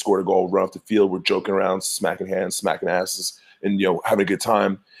 We just scored a goal, run off the field, we're joking around, smacking hands, smacking asses, and having a good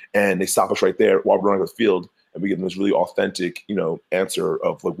time. And they stop us right there while we're running the field, and we give them this really authentic, answer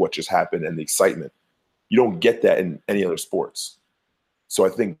of like what just happened and the excitement. You don't get that in any other sports. So I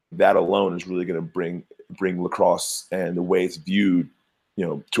think that alone is really going to bring lacrosse and the way it's viewed,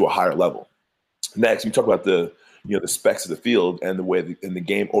 to a higher level. Next, we talk about the specs of the field and the way in the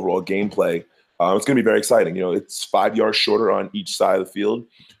game overall gameplay. It's going to be very exciting. It's 5 yards shorter on each side of the field,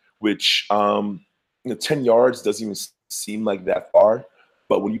 which 10 yards doesn't even seem like that far.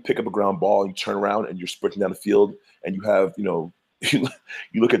 But when you pick up a ground ball, you turn around and you're sprinting down the field, and you have you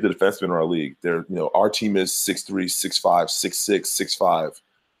look at the defensemen in our league. They're our team is 6'3", 6'5", 6'6",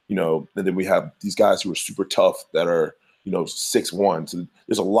 6'5", and then we have these guys who are super tough that are 6'1". So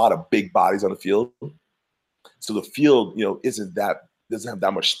there's a lot of big bodies on the field. So the field, doesn't have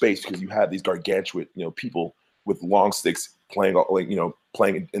that much space because you have these gargantuan, people with long sticks playing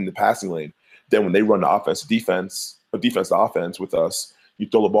in the passing lane. Then when they run the defense to offense with us, you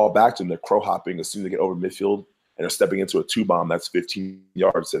throw the ball back to them. They're crow hopping as soon as they get over midfield, and they're stepping into a 2-bomb that's 15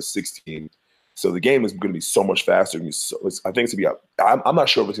 yards, that's 16. So the game is going to be so much faster. I think it's going to be. I'm not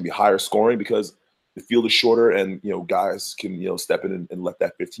sure if it's going to be higher scoring because the field is shorter and guys can step in and let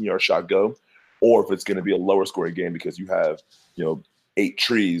that 15-yard shot go, or if it's going to be a lower scoring game because you have 8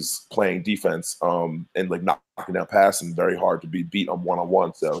 trees playing defense and like knocking down passes and very hard to be beat on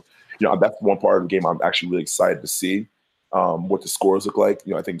one-on-one. So that's one part of the game I'm actually really excited to see what the scores look like.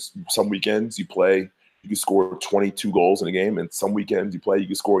 I think some weekends you can score 22 goals in a game, and some weekends you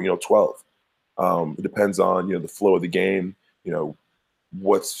can score 12. It depends on the flow of the game.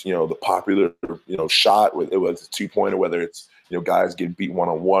 What's the popular shot, whether it's a 2-pointer, whether it's guys getting beat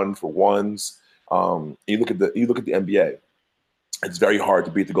one-on-one for ones. You look at the NBA. It's very hard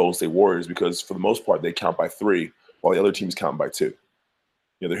to beat the Golden State Warriors because for the most part they count by 3 while the other teams count by 2.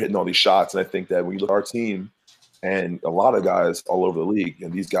 They're hitting all these shots, and I think that when you look at our team and a lot of guys all over the league,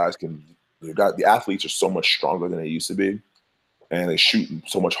 and these guys the athletes are so much stronger than they used to be, and they shoot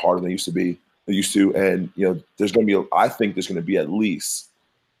so much harder than they used to. And I think there's going to be at least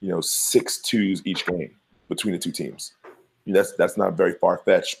 6-2s each game between the two teams. That's not very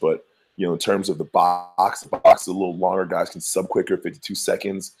far-fetched, but in terms of the box is a little longer. Guys can sub quicker. 52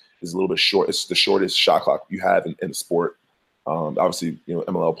 seconds is a little bit short. It's the shortest shot clock you have in the sport. Obviously,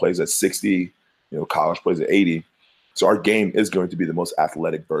 MLL plays at 60. College plays at 80. So our game is going to be the most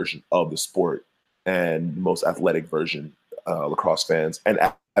athletic version of the sport and the most athletic version lacrosse fans and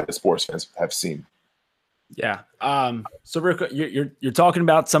sports fans have seen. Yeah. So Rick, you're talking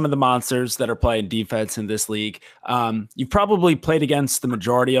about some of the monsters that are playing defense in this league. You've probably played against the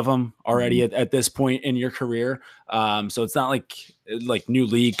majority of them already at this point in your career. So it's not like new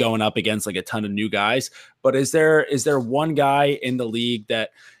league going up against like a ton of new guys, but is there one guy in the league that,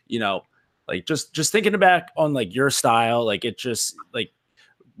 like just thinking back on like your style, like it just like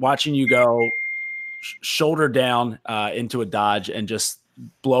watching you go shoulder down into a dodge and just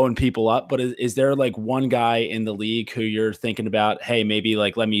blowing people up, but is there like one guy in the league who you're thinking about, hey, maybe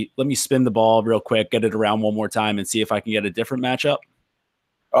like let me spin the ball real quick, get it around one more time and see if I can get a different matchup?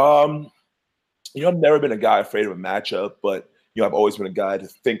 I've never been a guy afraid of a matchup, but I've always been a guy to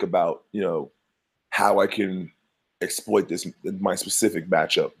think about how I can exploit my specific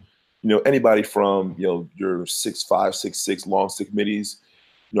matchup. Anybody from your 6'5", 6'6" long stick middies,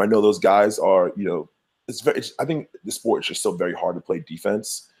 I know those guys are I think the sport is just so very hard to play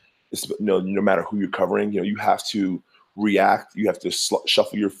defense. It's, no matter who you're covering, you have to react. You have to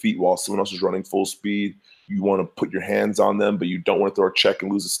shuffle your feet while someone else is running full speed. You want to put your hands on them, but you don't want to throw a check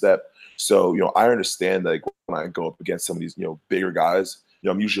and lose a step. So, I understand that when I go up against some of these, bigger guys,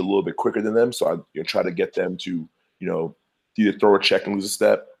 I'm usually a little bit quicker than them. So I try to get them to, either throw a check and lose a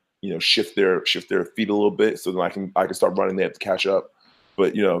step, shift their feet a little bit so then I can start running. They have to catch up.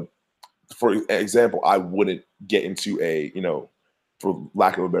 But, for example, I wouldn't get into a, for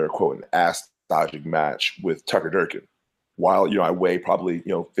lack of a better quote, an ass dodging match with Tucker Durkin. While, I weigh probably,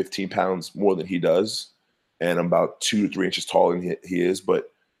 15 pounds more than he does, and I'm about 2 to 3 inches taller than he is.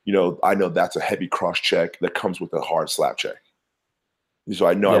 But, I know that's a heavy cross check that comes with a hard slap check. So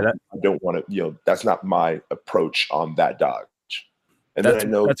I know I don't want to, that's not my approach on that dodge. And then I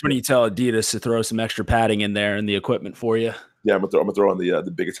know that's when you tell Adidas to throw some extra padding in there and the equipment for you. Yeah, I'm gonna throw on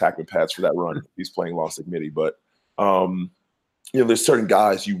the big attackman pads for that run. He's playing long stick midi, but there's certain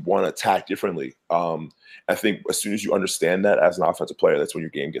guys you want to attack differently. I think as soon as you understand that as an offensive player, that's when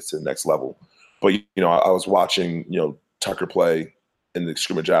your game gets to the next level. But I was watching Tucker play in the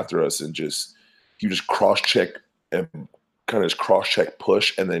scrimmage after us, and he just cross check and kind of just cross check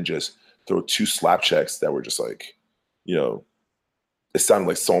push, and then just throw 2 slap checks that were just like, it sounded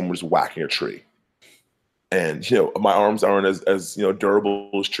like someone was whacking a tree. And, my arms aren't as durable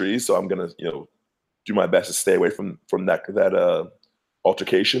as trees. So I'm going to, do my best to stay away from that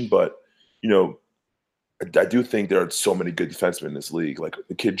altercation. But, I do think there are so many good defensemen in this league. Like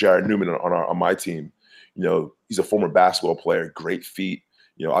the kid Jared Newman on my team, he's a former basketball player, great feet.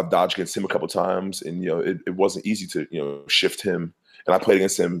 I've dodged against him a couple times, and it wasn't easy to shift him. And I played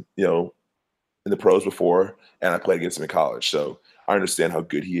against him, in the pros before, and I played against him in college. So I understand how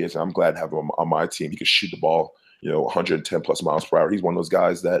good he is. And I'm glad to have him on my team. He can shoot the ball, 110 plus miles per hour. He's one of those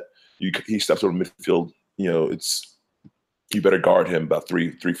guys that he steps over midfield. You better guard him about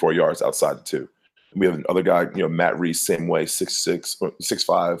 3-4 yards outside the 2. We have another guy, Matt Reese, same way, 6'6",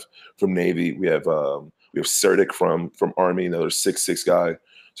 6'5" from Navy. We have Sertic from Army, another 6'6" guy.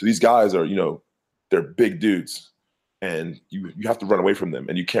 So these guys are, they're big dudes, and you have to run away from them,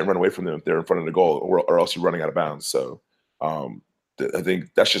 and you can't run away from them if they're in front of the goal, or else you're running out of bounds. So I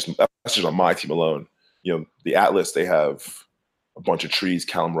think that's just on my team alone. The Atlas, they have a bunch of trees.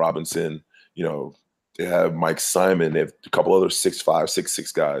 Callum Robinson, they have Mike Simon. They have a couple other 6'5",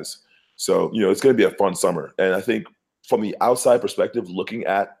 6'6" guys. So, it's going to be a fun summer. And I think from the outside perspective, looking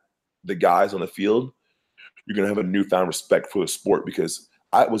at the guys on the field, you're going to have a newfound respect for the sport, because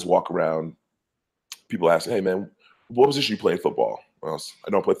I always walk around, people ask, hey, man, what position you play in football? Well, I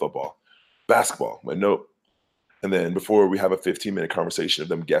don't play football. Basketball? I'm like, nope. And then before we have a 15-minute conversation of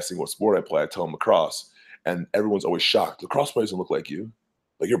them guessing what sport I play, I tell them lacrosse. And everyone's always shocked. Lacrosse players don't look like you.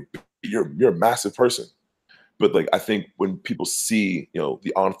 Like, you're a massive person. But I think when people see,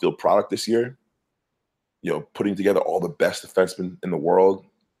 the on-field product this year, putting together all the best defensemen in the world,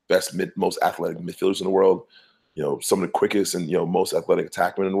 most athletic midfielders in the world, some of the quickest and, most athletic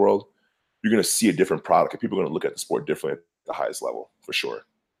attackmen in the world, you're going to see a different product, and people are going to look at the sport differently at the highest level, for sure.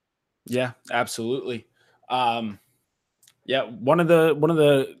 Yeah, absolutely. Yeah, one of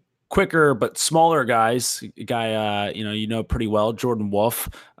the quicker but smaller guys, pretty well, Jordan Wolf.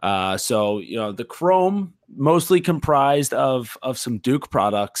 So the Chrome mostly comprised of some Duke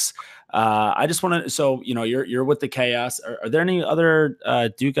products. I just want to, so you're with the Chaos. Are there any other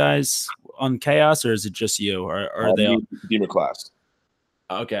Duke guys on Chaos, or is it just you? Or are they Deemer class?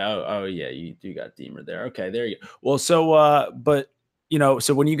 Okay. Oh yeah, you do got Deemer there. Okay, there you go. Well, so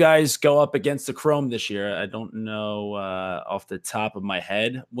so when you guys go up against the Chrome this year, I don't know off the top of my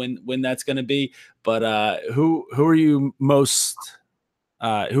head when that's going to be, but who are you most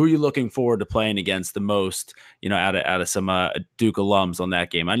who are you looking forward to playing against the most, out of some Duke alums on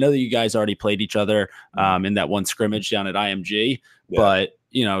that game? I know that you guys already played each other in that one scrimmage down at IMG, but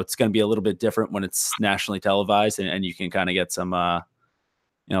it's going to be a little bit different when it's nationally televised, and you can kind of get some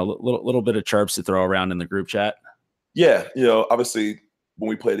little bit of chirps to throw around in the group chat. Yeah, obviously when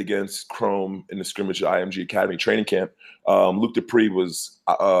we played against Chrome in the scrimmage at IMG Academy training camp, Luke Dupree was,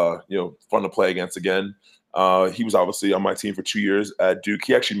 fun to play against again. He was obviously on my team for 2 years at Duke.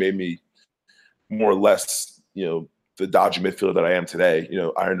 He actually made me more or less, the dodgy midfielder that I am today.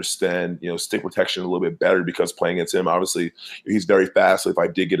 I understand, stick protection a little bit better because playing against him, obviously he's very fast. So if I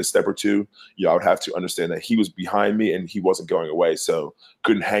did get a step or two, I would have to understand that he was behind me and he wasn't going away. So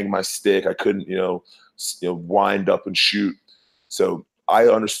couldn't hang my stick. I couldn't, wind up and shoot. So I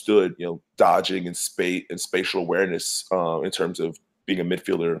understood, dodging and spatial awareness in terms of being a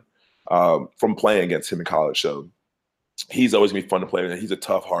midfielder from playing against him in college. So he's always gonna be fun to play with. He's a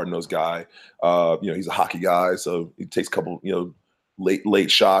tough, hard-nosed guy. He's a hockey guy, so he takes a couple,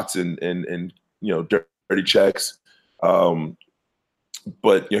 late shots and dirty checks.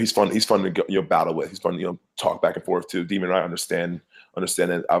 But he's fun. He's fun to go, battle with. He's fun to talk back and forth to. Demon and I understand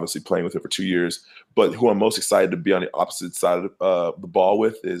it. Obviously, playing with him for 2 years. But who I'm most excited to be on the opposite side of the ball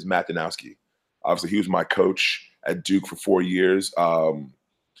with is Matt Danowski. Obviously, he was my coach at Duke for 4 years.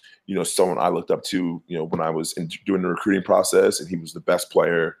 Someone I looked up to, when I was doing the recruiting process, and he was the best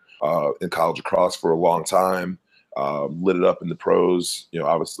player in college lacrosse for a long time. Lit it up in the pros,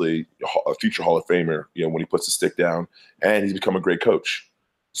 obviously a future Hall of Famer, when he puts the stick down, and he's become a great coach.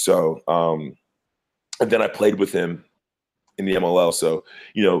 So, and then I played with him in the MLL. So,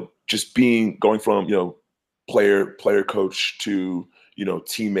 just going from, player coach to,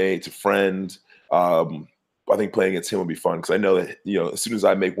 teammate to friend, I think playing against him would be fun because I know that, as soon as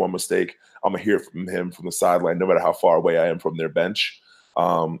I make one mistake, I'm going to hear from him from the sideline, no matter how far away I am from their bench.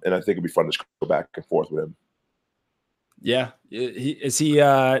 And I think it'd be fun to go back and forth with him. Yeah. Is he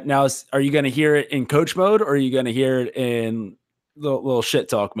now, are you going to hear it in coach mode, or are you going to hear it in little shit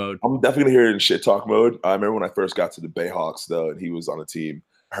talk mode? I'm definitely going to hear it in shit talk mode. I remember when I first got to the Bayhawks, though, and he was on the team,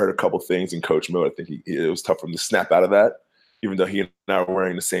 I heard a couple things in coach mode. I think it was tough for him to snap out of that. even though he and I are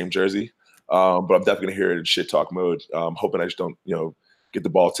wearing the same jersey. But I'm definitely gonna hear it in shit talk mode. Hoping I just don't, get the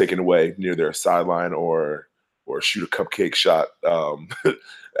ball taken away near their sideline or shoot a cupcake shot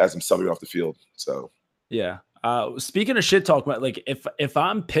as I'm subbing off the field. So yeah. Speaking of shit talk, like if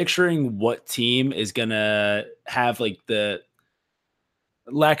I'm picturing what team is gonna have like the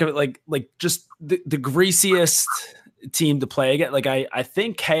lack of it, like just the greasiest team to play again, like I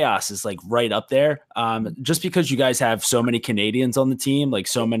think Chaos is like right up there. Just because you guys have so many Canadians on the team, like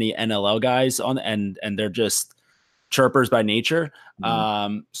so many NLL guys on, and they're just chirpers by nature.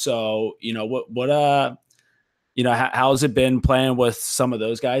 So how's it been playing with some of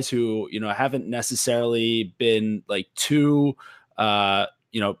those guys who, haven't necessarily been like too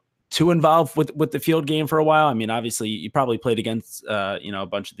involved with the field game for a while? I mean, obviously you probably played against, a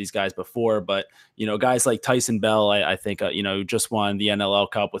bunch of these guys before, but, guys like Tyson Bell, I think, who just won the NLL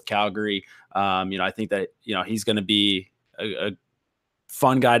Cup with Calgary. I think that, he's going to be a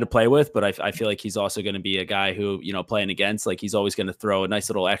fun guy to play with, but I feel like he's also going to be a guy who, playing against, like he's always going to throw a nice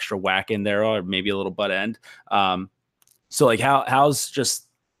little extra whack in there or maybe a little butt end. So like how's just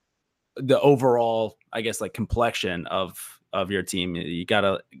the overall, I guess, like complexion of your team? You got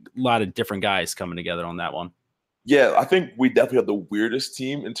a lot of different guys coming together on that one. Yeah, I think we definitely have the weirdest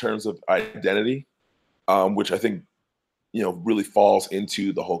team in terms of identity, which I think, really falls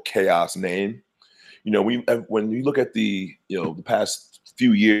into the whole Chaos name. When you look at the past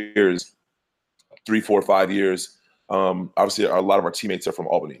few years, 3, 4, 5 years, obviously a lot of our teammates are from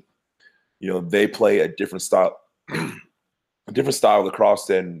Albany. They play a different style, of lacrosse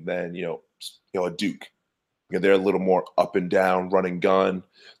than a Duke. They're a little more up and down, running gun.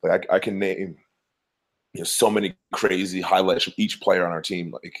 Like I can name so many crazy highlights from each player on our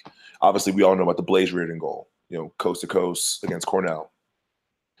team. Like obviously we all know about the Blaze Reardon goal, coast to coast against Cornell.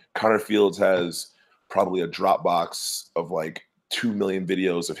 Connor Fields has probably a Dropbox of like 2 million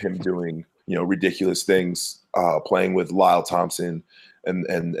videos of him doing, ridiculous things, playing with Lyle Thompson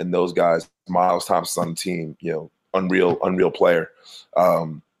and those guys. Myles Thompson on the team, unreal player.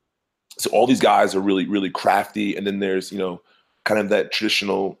 So all these guys are really, really crafty. And then there's, kind of that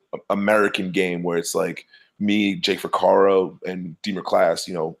traditional American game where it's like me, Jake Ficarro, and Deemer Class,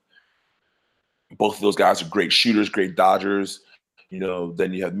 both of those guys are great shooters, great dodgers.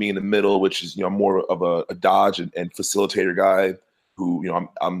 Then you have me in the middle, which is, more of a dodge and facilitator guy who,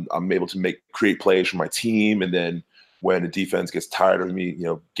 I'm able to create plays for my team. And then when the defense gets tired of me,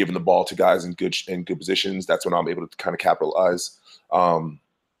 giving the ball to guys in good positions, that's when I'm able to kind of capitalize.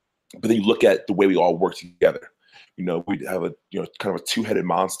 But then you look at the way we all work together. We have a kind of a two-headed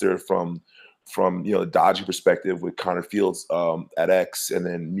monster from the dodging perspective with Connor Fields at X, and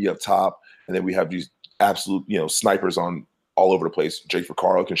then me up top, and then we have these absolute snipers on all over the place. Jake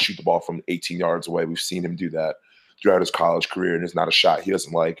Ficarro can shoot the ball from 18 yards away. We've seen him do that throughout his college career, and it's not a shot he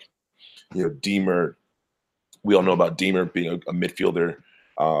doesn't like. Deemer, we all know about Deemer being a midfielder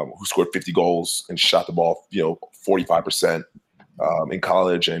who scored 50 goals and shot the ball 45%. In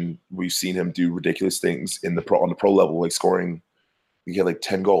college, and we've seen him do ridiculous things on the pro level, like scoring. He had like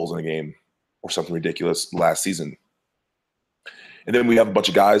 10 goals in a game or something ridiculous last season. And then we have a bunch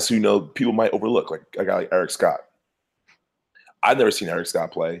of guys who people might overlook, like a guy like Eric Scott. I've never seen Eric Scott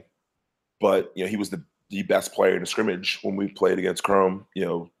play, but he was the best player in the scrimmage when we played against Chrome. There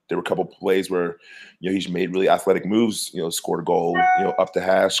were a couple of plays where he made really athletic moves. Scored a goal, up the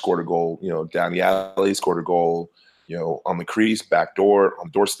hash, scored a goal, down the alley, scored a goal. On the crease, back door, on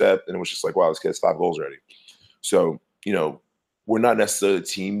doorstep, and it was just like, wow, this kid has 5 goals already. So, we're not necessarily a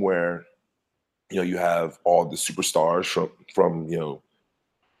team where, you have all the superstars from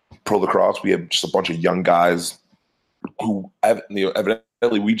pro lacrosse. We have just a bunch of young guys who,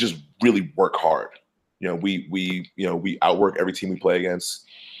 evidently, we just really work hard. We outwork every team we play against,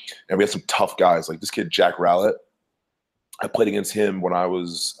 and we have some tough guys like this kid Jack Rowlett. I played against him when I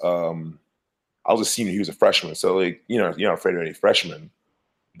was a senior. He was a freshman. So you're not afraid of any freshmen,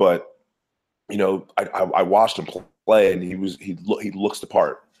 but I watched him play, and he looks the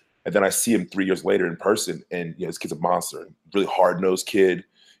part. And then I see him 3 years later in person, and this kid's a monster, really hard nosed kid.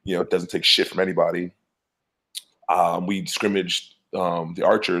 Doesn't take shit from anybody. We scrimmaged the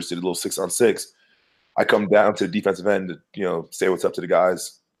Archers, did a little 6-on-6. I come down to the defensive end to say what's up to the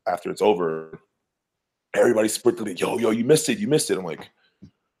guys after it's over. Everybody's sprinting, yo, you missed it. I'm like,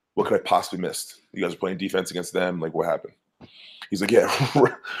 what could I possibly miss? You guys are playing defense against them. Like, what happened? He's like, yeah,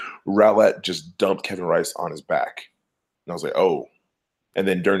 Rowlett just dumped Kevin Rice on his back. And I was like, oh. And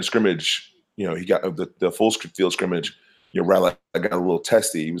then during the scrimmage, he got the full field scrimmage. Rowlett got a little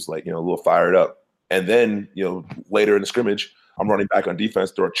testy. He was like, a little fired up. And then, later in the scrimmage, I'm running back on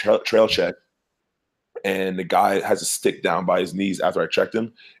defense through a trail check. and the guy has a stick down by his knees after I checked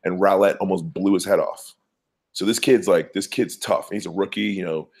him, and Rowlett almost blew his head off. So this kid's tough. He's a rookie. You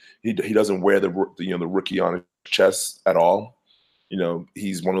know, he doesn't wear the rookie on his chest at all. You know,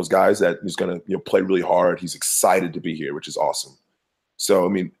 he's one of those guys that is going to play really hard. He's excited to be here, which is awesome. So I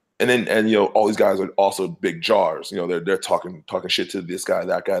mean, and you know, all these guys are also big jars. You know, they're talking shit to this guy,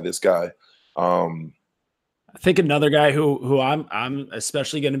 that guy, this guy. I think another guy who I'm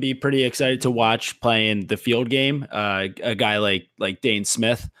especially going to be pretty excited to watch playing the field game, a guy like Dane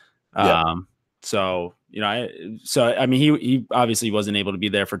Smith. Yeah. So you know, I mean, he obviously wasn't able to be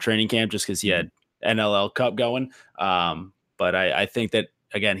there for training camp just because he had NLL Cup going. But I think that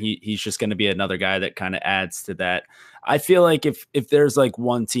again, he's just going to be another guy that kind of adds to that. I feel like if there's like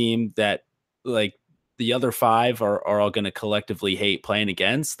one team that like the other five are all going to collectively hate playing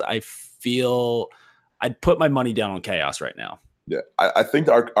against, I feel I'd put my money down on Chaos right now. Yeah, I think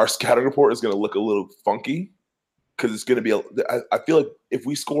our scouting report is going to look a little funky because it's going to be I feel like if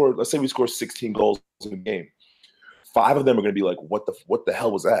we score, let's say we score 16 goals in a game, 5 of them are going to be like, what the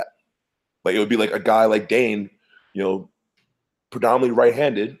hell was that? Like, it would be like a guy like Dane, you know, predominantly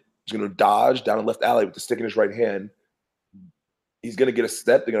right-handed, he's going to dodge down a left alley with the stick in his right hand. He's going to get a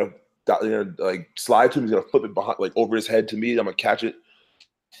step. They're going to like slide to him. He's going to flip it behind, like over his head to me. I'm going to catch it,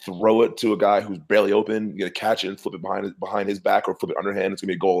 throw it to a guy who's barely open. You're going to catch it and flip it behind his back or flip it underhand. It's going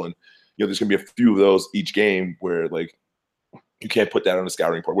to be a goal. And, you know, there's going to be a few of those each game where, like, you can't put that on a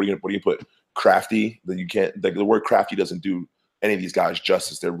scouting report. What are you going to put? Crafty? That you can't. Like, the word crafty doesn't do any of these guys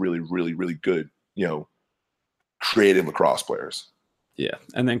justice. They're really, really, really good, you know, creative lacrosse players. Yeah.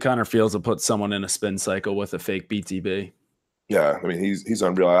 And then Connor Fields will put someone in a spin cycle with a fake BTB. Yeah. I mean, he's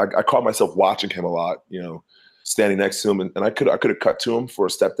unreal. I caught myself watching him a lot, you know, standing next to him, and I could have cut to him for a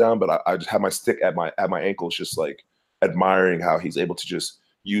step down, but I just had my stick at my ankles, just like admiring how he's able to just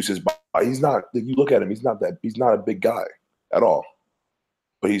use his body. He's not, you look at him, he's not a big guy at all,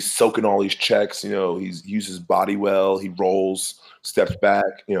 but he's soaking all these checks. You know, he's uses his body well. He rolls, steps back,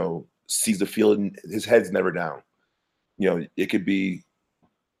 you know, sees the field, and his head's never down. You know, it could be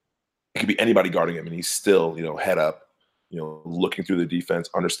anybody guarding him, and he's still, you know, head up, you know, looking through the defense,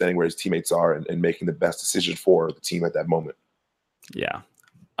 understanding where his teammates are, and making the best decision for the team at that moment. Yeah.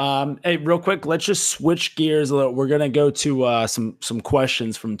 Hey, real quick, let's just switch gears a little. We're gonna go to some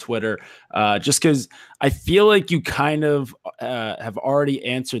questions from Twitter, just because I feel like you kind of have already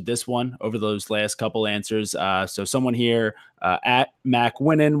answered this one over those last couple answers. So someone here at Mac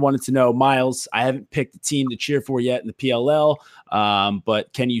Winnan wanted to know, Myles, I haven't picked a team to cheer for yet in the PLL,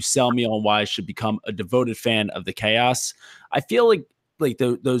 but can you sell me on why I should become a devoted fan of the Chaos? I feel like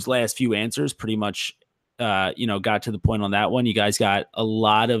those last few answers pretty much you know, got to the point on that one. You guys got a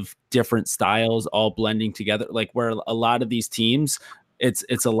lot of different styles all blending together, like where a lot of these teams,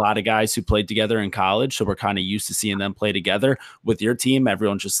 it's a lot of guys who played together in college. So we're kind of used to seeing them play together. With your team,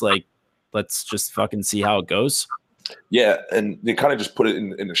 everyone's just like, let's just fucking see how it goes. Yeah. And they kind of just put it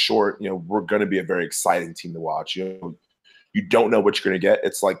in a short, you know, we're going to be a very exciting team to watch. You know, you don't know what you're going to get.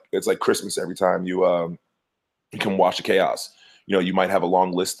 It's like Christmas every time you come watch the Chaos. You know, you might have a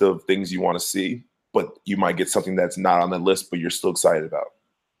long list of things you want to see, but you might get something that's not on the list, but you're still excited about.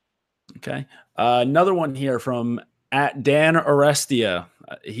 Okay. Another one here from at Dan Orestia.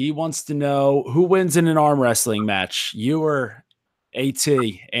 He wants to know who wins in an arm wrestling match, you or AT,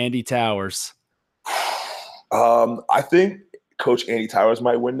 Andy Towers? I think Coach Andy Towers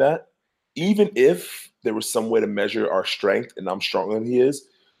might win that. Even if there was some way to measure our strength and I'm stronger than he is,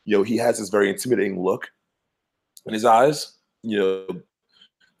 you know, he has this very intimidating look in his eyes, you know,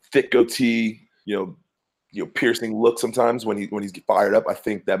 thick goatee, you know, piercing look sometimes when he's fired up. I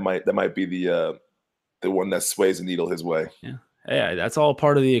think that might be the one that sways the needle his way. Yeah. Hey, that's all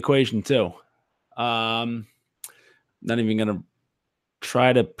part of the equation too. Not even gonna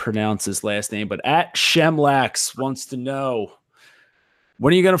try to pronounce his last name, but at Shemlax wants to know,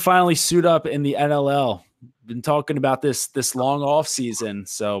 when are you gonna finally suit up in the NLL? Been talking about this long off season.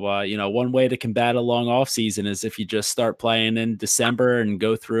 So you know, one way to combat a long off season is if you just start playing in December and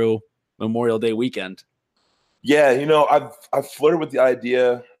go through Memorial Day weekend. Yeah, you know, I've flirted with the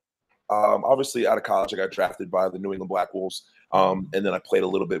idea. Obviously, out of college, I got drafted by the New England Black Wolves, and then I played a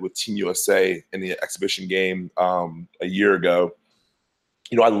little bit with Team USA in the exhibition game a year ago.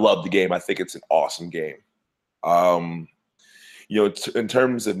 You know, I love the game. I think it's an awesome game. You know, in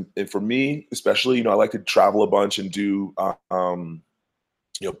terms of, and for me especially, you know, I like to travel a bunch and do you know,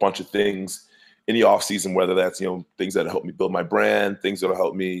 a bunch of things in the off season, whether that's, you know, things that help me build my brand, things that'll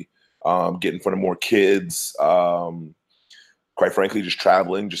help me get in front of more kids. Quite frankly, just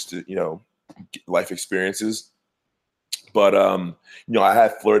traveling, just to, you know, get life experiences. But I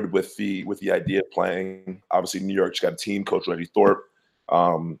had flirted with the idea of playing. Obviously, New York's got a team, Coach Reggie Thorpe,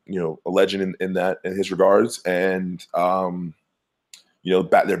 a legend in his regards, and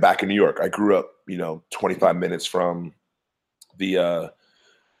they're back in New York. I grew up, 25 minutes from the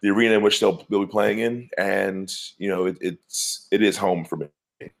arena in which they'll be playing in, and it is home for me.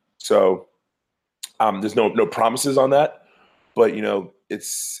 So there's no promises on that, but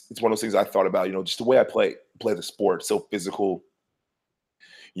it's one of those things I thought about. Just the way I play the sport, so physical.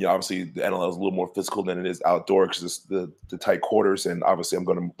 Obviously the NLL is a little more physical than it is outdoor because it's the tight quarters, and obviously I'm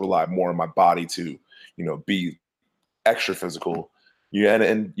going to rely more on my body to be extra physical.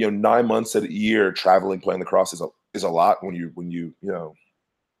 And 9 months a year traveling playing lacrosse is a lot when you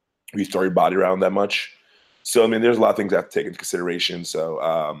throw your body around that much. So there's a lot of things I have to take into consideration.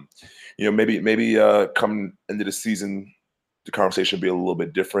 So maybe come into the season, the conversation will be a little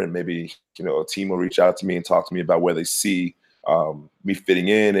bit different. Maybe a team will reach out to me and talk to me about where they see me fitting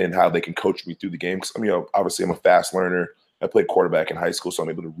in and how they can coach me through the game. Because obviously I'm a fast learner. I played quarterback in high school, so I'm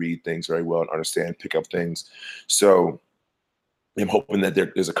able to read things very well and understand, pick up things. So I'm hoping that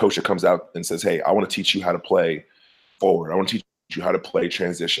there's a coach that comes out and says, "Hey, I want to teach you how to play forward. I want to teach you how to play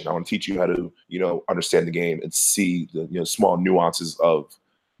transition. I want to teach you how to, understand the game and see the, small nuances of,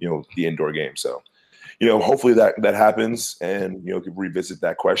 the indoor game." So, hopefully that happens, and could revisit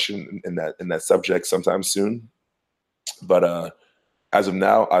that question and that subject sometime soon. But as of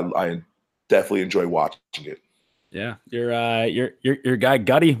now, I definitely enjoy watching it. Yeah, your guy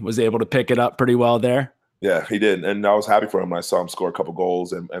Gutty was able to pick it up pretty well there. Yeah, he did, and I was happy for him when I saw him score a couple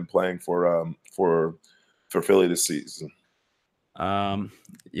goals and playing for Philly this season.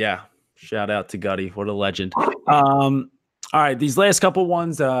 Yeah, shout out to Gutty, what a legend. All right, these last couple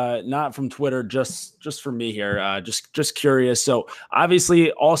ones, not from Twitter, just for me here, just curious. So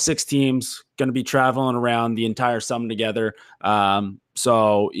obviously, all 6 teams going to be traveling around the entire summer together.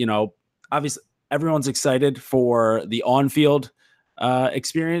 So obviously, everyone's excited for the on-field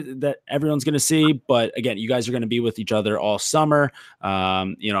experience that everyone's going to see. But again, you guys are going to be with each other all summer.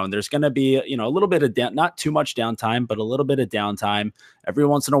 And there's going to be, a little bit of not too much downtime, but a little bit of downtime. Every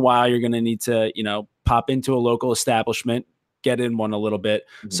once in a while, you're going to need to, pop into a local establishment, get in one a little bit.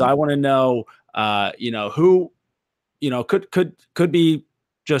 Mm-hmm. So I want to know, who, could be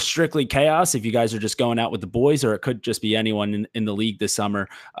just strictly chaos if you guys are just going out with the boys, or it could just be anyone in the league this summer.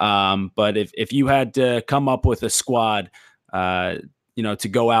 But if you had to come up with a squad, to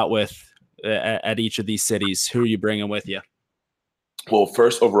go out with at each of these cities, who are you bringing with you? Well,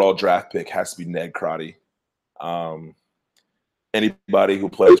 first overall draft pick has to be Ned Crotty. Anybody who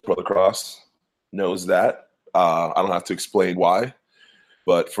plays pro lacrosse knows that. I don't have to explain why,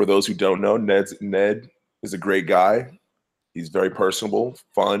 but for those who don't know, Ned is a great guy. He's very personable,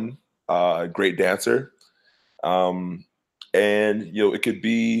 fun, great dancer. And we could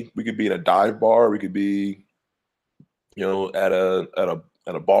be in a dive bar, we could be at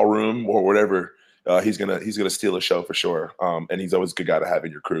a ballroom or whatever. He's gonna steal a show for sure. And he's always a good guy to have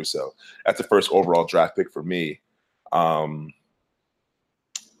in your crew. So that's the first overall draft pick for me.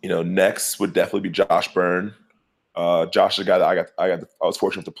 Next would definitely be Josh Byrne. Josh is a guy that I was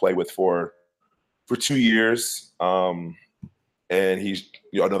fortunate to play with for 2 years. And he's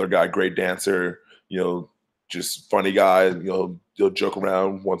another guy, great dancer, just funny guy. He'll joke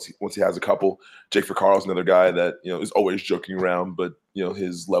around once he has a couple. Jake Ficarro's another guy that is always joking around, but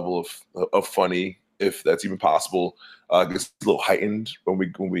his level of funny, if that's even possible, gets a little heightened when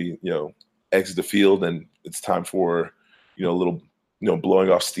we exit the field and it's time for a little blowing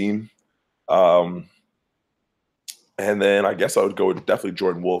off steam. And then I guess I would go with definitely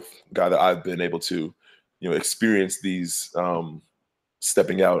Jordan Wolf, a guy that I've been able to experience these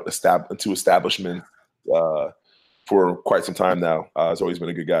stepping out into establishment for quite some time now. Has always been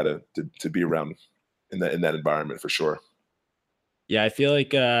a good guy to be around in that environment for sure. Yeah, I feel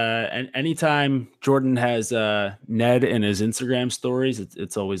like anytime Jordan has Ned in his Instagram stories,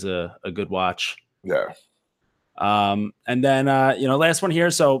 it's always a good watch. Yeah. And then last one here.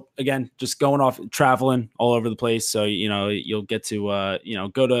 So again, just going off traveling all over the place. So you'll get to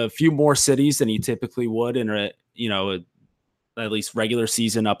go to a few more cities than you typically would in at least regular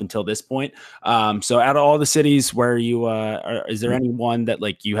season up until this point. So out of all the cities where you is there any one that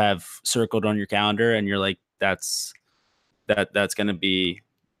like you have circled on your calendar and you're like that's gonna be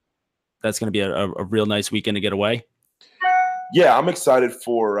a real nice weekend to get away? Yeah, I'm excited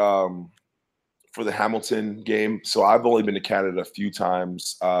for the Hamilton game. So I've only been to Canada a few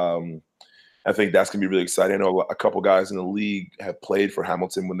times. I think that's gonna be really exciting. I know a couple guys in the league have played for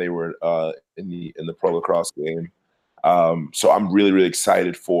Hamilton when they were in the pro lacrosse game. So I'm really, really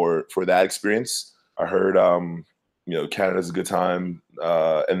excited for that experience. I heard Canada's a good time,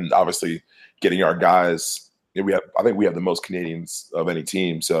 and obviously getting our guys. I think we have the most Canadians of any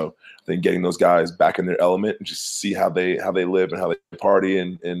team, so I think getting those guys back in their element and just see how they live and how they party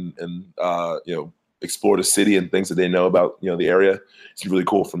and explore the city and things that they know about the area. It's really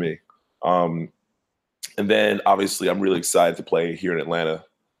cool for me. And then obviously I'm really excited to play here in Atlanta.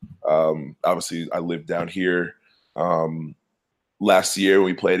 Obviously I live down here. Last year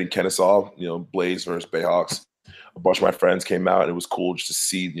we played in Kennesaw, Blaze versus Bayhawks. A bunch of my friends came out and it was cool just to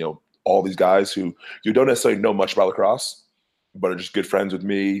see, all these guys who you don't necessarily know much about lacrosse, but are just good friends with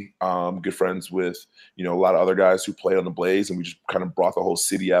me, good friends with, a lot of other guys who played on the Blaze. And we just kind of brought the whole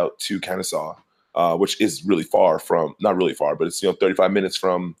city out to Kennesaw, which is really far from, not really far, but it's, 35 minutes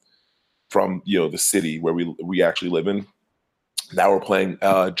from the city where we actually live in. Now we're playing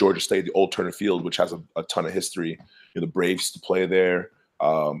Georgia State, the old Turner Field, which has a ton of history. The Braves used to play there.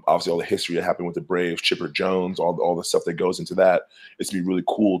 Obviously, all the history that happened with the Braves, Chipper Jones, all the stuff that goes into that. It's gonna be really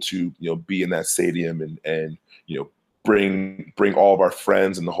cool to be in that stadium and bring all of our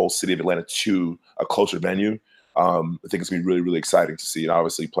friends and the whole city of Atlanta to a closer venue. I think it's gonna be really, really exciting to see. And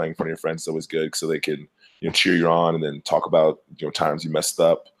obviously, playing in front of your friends is always good, so they can cheer you on and then talk about times you messed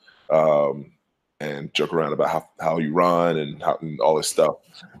up. And joke around about how you run and all this stuff.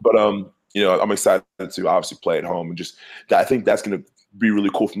 But I'm excited to obviously play at home and just I think that's going to be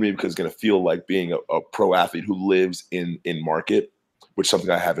really cool for me because it's going to feel like being a pro athlete who lives in market, which is something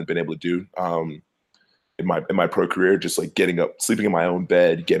I haven't been able to do in my pro career. Just like getting up, sleeping in my own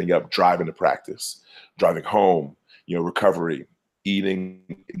bed, getting up, driving to practice, driving home, recovery, eating,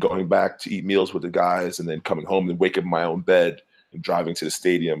 going back to eat meals with the guys, and then coming home and wake up in my own bed and driving to the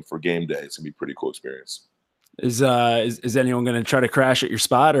stadium for game day. It's gonna be a pretty cool experience. Is anyone gonna try to crash at your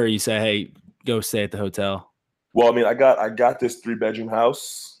spot, or you say, hey, go stay at the hotel? Well, I mean, I got this 3-bedroom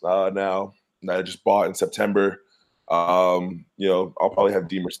house now that I just bought in September. I'll probably have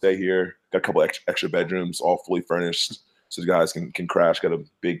Deemer stay here. Got a couple extra bedrooms, all fully furnished, so the guys can crash. Got a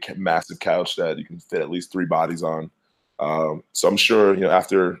big, massive couch that you can fit at least 3 bodies on. So I'm sure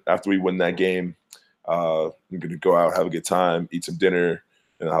after we win that game, I'm gonna go out, have a good time, eat some dinner,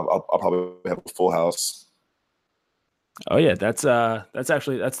 and I'll probably have a full house. Oh yeah, that's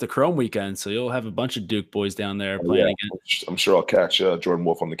the Chrome weekend, so you'll have a bunch of Duke boys down there playing again. I'm sure I'll catch Jordan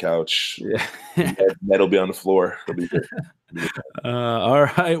Wolf on the couch. Yeah, Ned'll be on the floor. It'll be good. All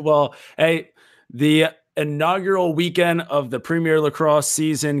right. Well, hey, the inaugural weekend of the Premier Lacrosse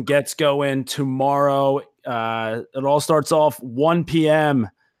season gets going tomorrow. It all starts off 1 p.m.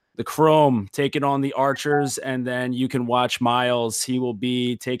 The Chrome taking on the Archers, and then you can watch Myles. He will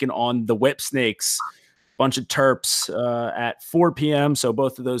be taking on the Whip Snakes, bunch of Terps at 4 p.m. So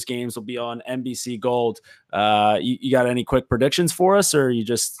both of those games will be on NBC Gold. You got any quick predictions for us, or are you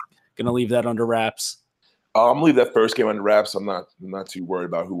just going to leave that under wraps? I'm gonna leave that first game under wraps. I'm not too worried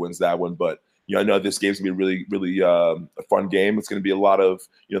about who wins that one, but I know this game's gonna be really, really a fun game. It's gonna be a lot of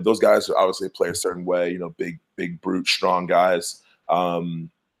those guys obviously play a certain way. Big brute, strong guys. And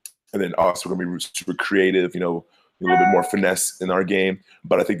then us, we're gonna be super creative. A little bit more finesse in our game.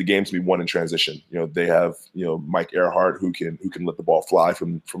 But I think the game's gonna be won in transition. They have Mike Earhart who can let the ball fly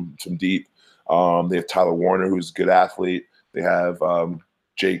from deep. They have Tyler Warner, who's a good athlete. They have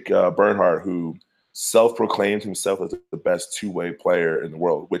Jake Bernhardt, who self-proclaimed himself as the best two-way player in the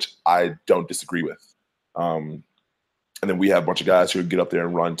world, which I don't disagree with. And then we have a bunch of guys who get up there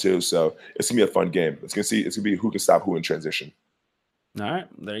and run too. So it's gonna be a fun game. It's gonna be who can stop who in transition. All right,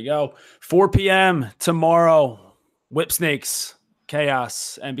 there you go. 4 p.m. tomorrow. Whip Snakes,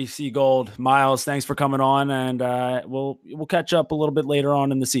 Chaos, NBC Gold. Myles, thanks for coming on, and we'll catch up a little bit later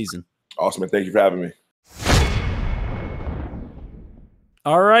on in the season. Awesome, and thank you for having me.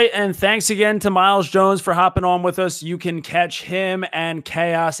 All right, and thanks again to Myles Jones for hopping on with us. You can catch him and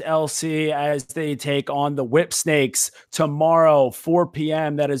Chaos LC as they take on the Whip Snakes tomorrow, 4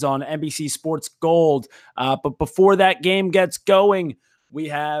 p.m. That is on NBC Sports Gold. But before that game gets going, we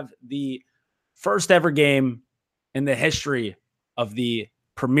have the first ever game in the history of the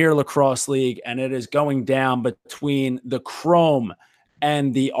Premier Lacrosse League, and it is going down between the Chrome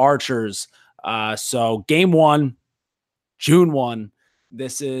and the Archers. So game 1, June 1.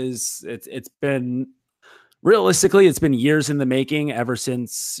 It's been realistically, it's been years in the making ever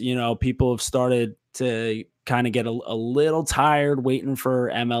since, people have started to kind of get a little tired waiting for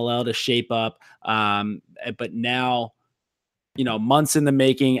MLL to shape up. But now, months in the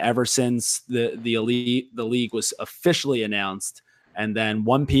making ever since the league was officially announced. And then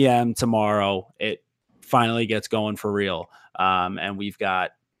 1 p.m. tomorrow, it finally gets going for real. And we've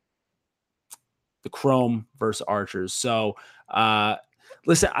got the Chrome versus Archers. So,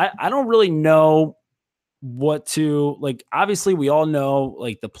 listen, I don't really know what to like. Obviously, we all know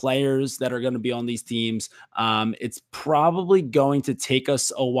like the players that are going to be on these teams. It's probably going to take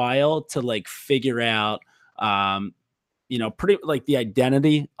us a while to like figure out pretty like the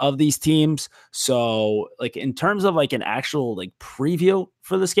identity of these teams. So like in terms of like an actual like preview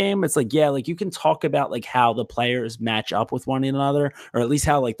for this game, it's like, yeah, like you can talk about like how the players match up with one another, or at least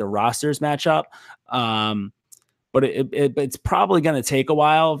how like the rosters match up. But it's probably going to take a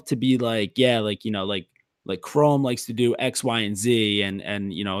while to be like, yeah, like, like Chrome likes to do X, Y, and Z.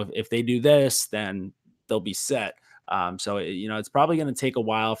 And if they do this, then they'll be set. So, it's probably going to take a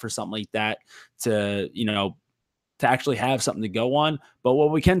while for something like that to actually have something to go on. But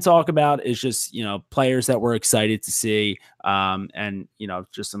what we can talk about is just, players that we're excited to see, and,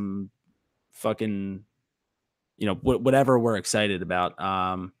 just some fucking, whatever we're excited about.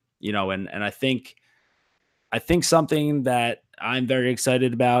 And I think something that I'm very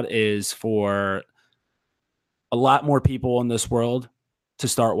excited about is for a lot more people in this world to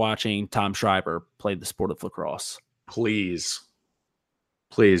start watching Tom Schreiber play the sport of lacrosse. Please,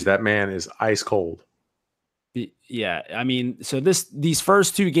 that man is ice cold. Yeah, I mean, so these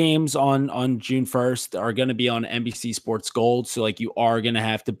first two games on June 1st are going to be on NBC Sports Gold. So like you are going to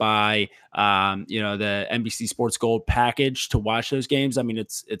have to buy the NBC Sports Gold package to watch those games. I mean,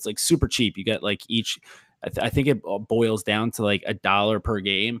 it's like super cheap. You get like each, I think it boils down to like $1 per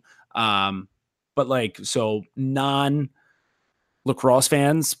game. But like so lacrosse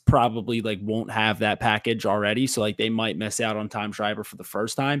fans probably like won't have that package already, so like they might miss out on Tom Schreiber for the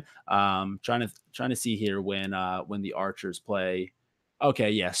first time. Trying to see here when the Archers play.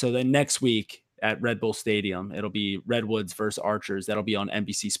 Okay, yeah. So then next week at Red Bull Stadium, it'll be Redwoods versus Archers. That'll be on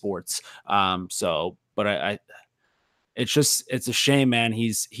NBC Sports. But I it's a shame, man.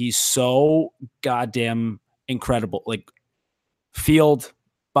 He's so goddamn incredible. Like field,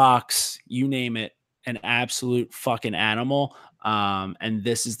 box, you name it, an absolute fucking animal. And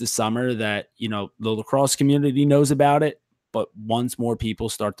this is the summer that, the lacrosse community knows about it. But once more people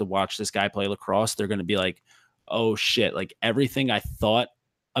start to watch this guy play lacrosse, they're going to be like, oh shit, like everything I thought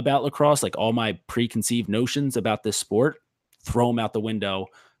about lacrosse, like all my preconceived notions about this sport, throw them out the window,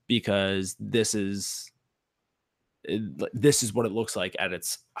 because this is what it looks like at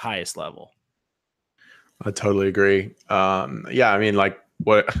its highest level. I totally agree. Yeah, I mean, like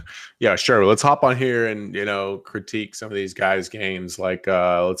what? Yeah, sure. Let's hop on here and critique some of these guys' games. Like,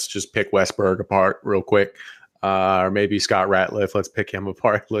 let's just pick Westberg apart real quick, or maybe Scott Ratliff. Let's pick him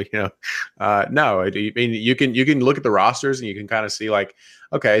apart. No, I mean you can look at the rosters and you can kind of see like,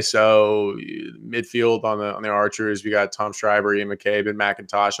 okay, so midfield on the Archers, we got Tom Schreiber, Ian McCabe, and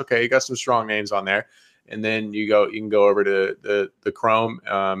McIntosh. Okay, you got some strong names on there, and then you can go over to the Chrome,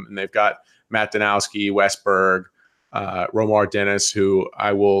 and they've got Matt Danowski, Westberg, Romar Dennis, who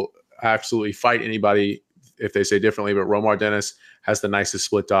I will absolutely fight anybody if they say differently, but Romar Dennis has the nicest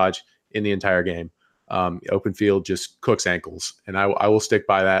split dodge in the entire game. Open field just cooks ankles, and I will stick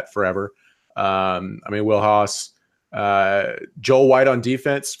by that forever. I mean, Will Haas, Joel White on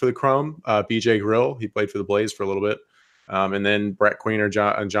defense for the Chrome, BJ Grill, he played for the Blaze for a little bit, and then Brett Queen or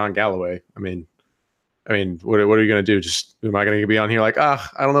John Galloway. I mean, what are you going to do? Just am I going to be on here like, I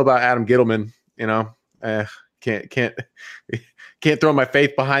don't know about Adam Gittleman, can't throw my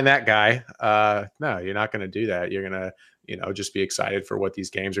faith behind that guy. No, you're not going to do that. You're going to, just be excited for what these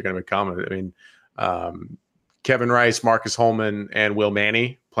games are going to become. I mean, Kevin Rice, Marcus Holman, and Will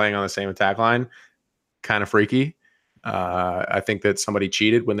Manny playing on the same attack line, kind of freaky. I think that somebody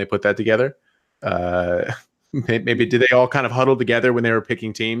cheated when they put that together. Maybe did they all kind of huddle together when they were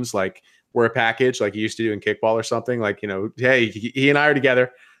picking teams? Like, we're a package like you used to do in kickball or something, like, hey, he and I are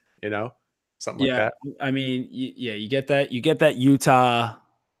together, something like that. I mean, you get that Utah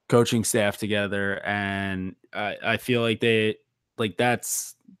coaching staff together, and I feel like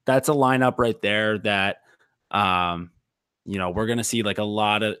that's a lineup right there that, we're going to see like a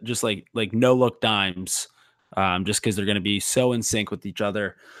lot of just like no look dimes, just because they're going to be so in sync with each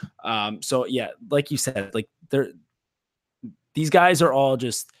other. So yeah, like you said, like these guys are all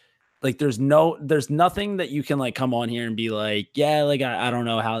just like, there's nothing that you can like come on here and be like, yeah, like I don't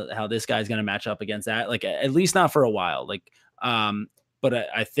know how this guy's going to match up against that. Like, at least not for a while. Like, but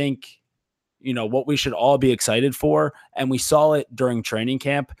I think, what we should all be excited for, and we saw it during training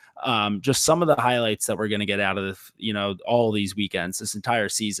camp, just some of the highlights that we're going to get out of all these weekends, this entire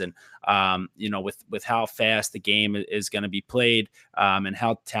season, with how fast the game is going to be played, and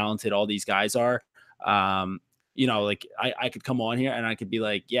how talented all these guys are. Like I could come on here and I could be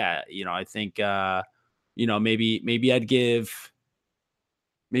like, yeah, I think, maybe I'd give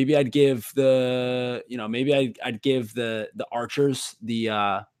the, maybe I'd give the Archers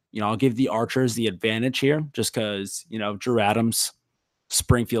I'll give the Archers the advantage here just because, Drew Adams,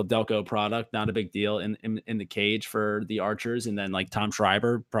 Springfield Delco product, not a big deal in the cage for the Archers. And then like Tom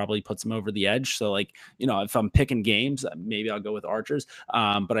Schreiber probably puts them over the edge. So like, if I'm picking games, maybe I'll go with Archers.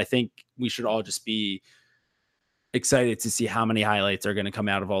 But I think we should all just be excited to see how many highlights are going to come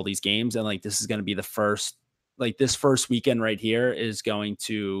out of all these games. And like, this is going to be this first weekend right here is going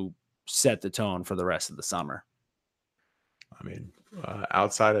to set the tone for the rest of the summer. I mean,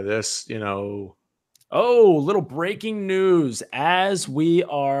 outside of this, Oh, little breaking news as we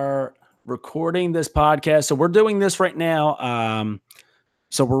are recording this podcast. So we're doing this right now.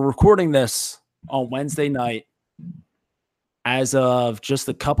 So we're recording this on Wednesday night as of just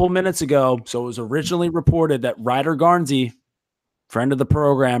a couple minutes ago. So it was originally reported that Ryder Garnsey, friend of the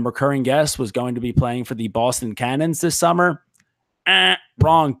program, recurring guest, was going to be playing for the Boston Cannons this summer.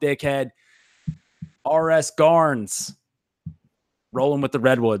 Wrong, dickhead. RS Garnes rolling with the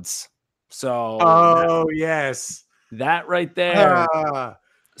Redwoods. So, yes, that right there.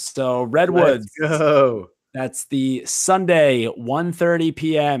 So Redwoods. Let's go. That's the Sunday, 1:30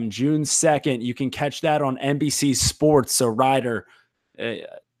 p.m., June 2nd. You can catch that on NBC Sports. So Ryder,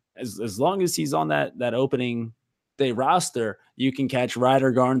 as long as he's on that opening day roster, you can catch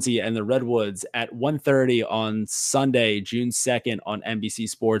Ryder Garnsey and the Redwoods at 1:30 on Sunday, June 2nd on NBC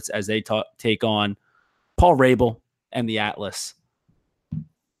Sports as they take on Paul Rabel and the Atlas.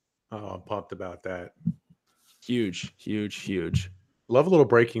 Oh, I'm pumped about that. Huge. Love a little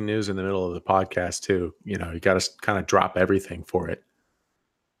breaking news in the middle of the podcast too. You got to kind of drop everything for it.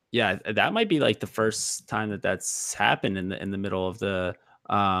 Yeah, that might be like the first time that's happened in the middle of the.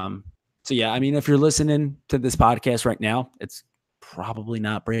 So yeah, I mean, if you're listening to this podcast right now, it's probably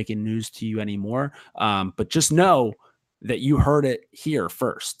not breaking news to you anymore. But just know that you heard it here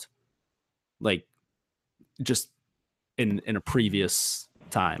first, like just in a previous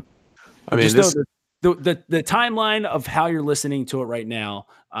time. I mean, just know the timeline of how you're listening to it right now.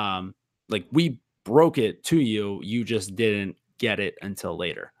 Like we broke it to you, you just didn't get it until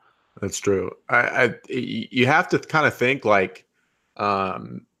later. That's true. You have to kind of think like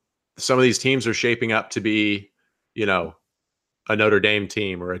some of these teams are shaping up to be, a Notre Dame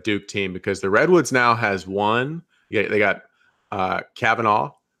team or a Duke team because the Redwoods now has one. They got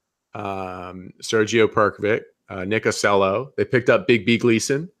Kavanaugh, Sergio Perkovic, Nick Ocello. They picked up Big B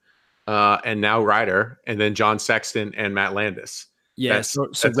Gleason, and now Ryder, and then John Sexton and Matt Landis. Yeah, so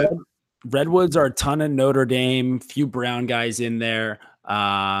Redwoods are a ton of Notre Dame, few Brown guys in there.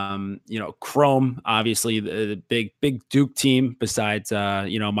 Chrome, obviously the big Duke team besides,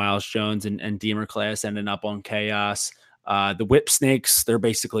 Myles Jones and Deemer class ending up on Chaos. The Whip Snakes, they're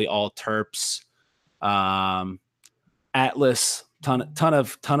basically all Terps. Atlas, ton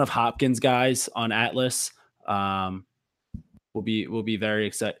of Hopkins guys on Atlas. Will be very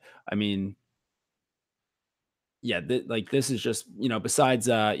excited. I mean, yeah, this is just, besides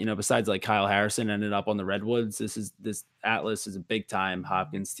like Kyle Harrison ended up on the Redwoods, this Atlas is a big time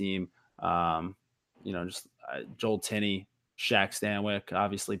Hopkins team. Just Joel Tinney, Shaq Stanwyck,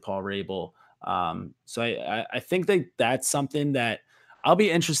 obviously Paul Rabel. So I think that's something that I'll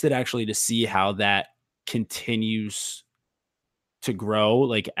be interested actually to see how that continues to grow,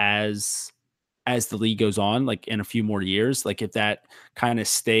 like as the league goes on, like in a few more years, like if that kind of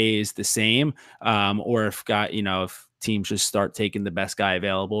stays the same, or if teams just start taking the best guy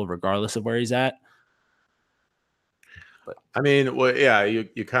available regardless of where he's at. But I mean, well, yeah, you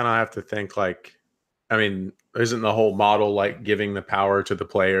kind of have to think like, I mean, isn't the whole model like giving the power to the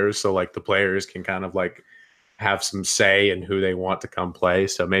players? So like the players can kind of like have some say in who they want to come play.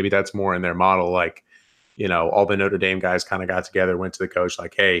 So maybe that's more in their model. Like, all the Notre Dame guys kind of got together, went to the coach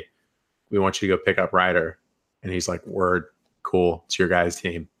like, hey, we want you to go pick up Ryder. And he's like, word, cool. It's your guys'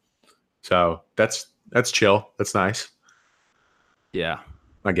 team. So that's chill. That's nice. Yeah.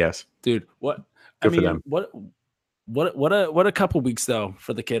 I guess. Dude, what a couple weeks though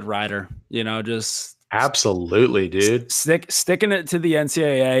for the kid Ryder, just absolutely, dude. Sticking it to the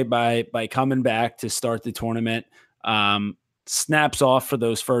NCAA by coming back to start the tournament. Snaps off for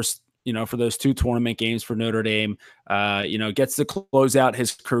those first, for those two tournament games for Notre Dame, gets to close out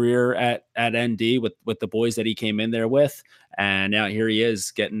his career at ND with the boys that he came in there with. And now here he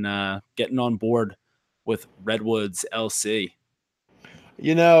is getting on board with Redwoods LC.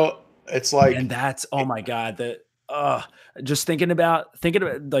 It's like, and that's, oh my God, just thinking about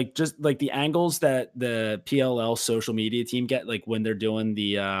like, just like the angles that the PLL social media team get, like when they're doing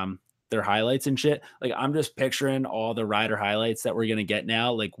their highlights and shit. Like I'm just picturing all the Ryder highlights that we're going to get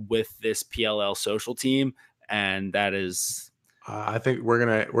now, like with this PLL social team. And that is I think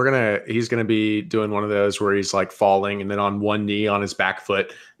he's gonna be doing one of those where he's like falling and then on one knee on his back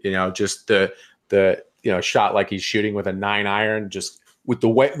foot, just the shot like he's shooting with a 9-iron, just with the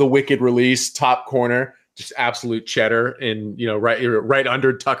wicked release, top corner, just absolute cheddar, and right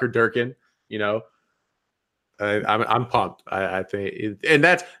under Tucker Durkin. I'm pumped. I think, and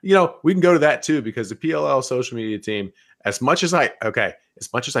that's we can go to that too, because the PLL social media team, as much as I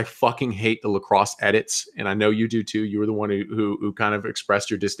fucking hate the lacrosse edits, and I know you do too. You were the one who kind of expressed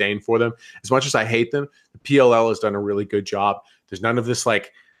your disdain for them. As much as I hate them, the PLL has done a really good job. There's none of this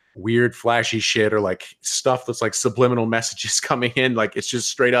like weird flashy shit or like stuff that's like subliminal messages coming in. Like it's just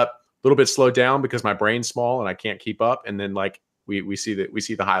straight up a little bit slowed down because my brain's small and I can't keep up. And then like we see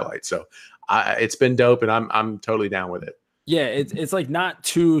the highlights. So it's been dope, and I'm totally down with it. Yeah, it's like not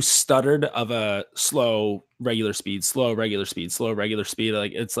too stuttered of a slow regular speed, slow regular speed, slow regular speed.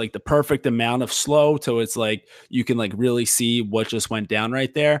 Like it's like the perfect amount of slow, so it's like you can like really see what just went down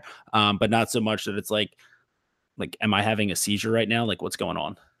right there, but not so much that it's like am I having a seizure right now? Like what's going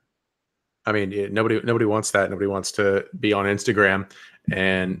on? I mean, nobody wants that. Nobody wants to be on Instagram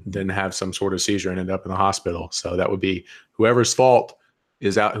and then have some sort of seizure and end up in the hospital. So that would be whoever's fault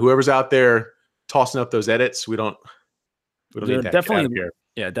is out. Whoever's out there tossing up those edits, we don't need that definitely here.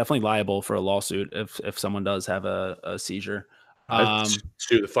 Yeah, definitely liable for a lawsuit if someone does have a seizure.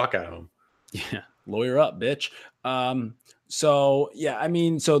 Sue the fuck out of them. Yeah, lawyer up, bitch. So yeah, I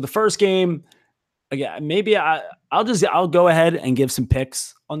mean, so the first game, again, maybe I'll go ahead and give some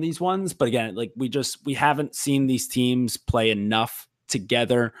picks on these ones, but again, like we haven't seen these teams play enough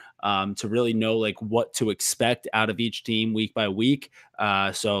together to really know like what to expect out of each team week by week.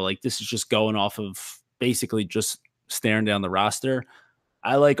 So like this is just going off of basically just staring down the roster.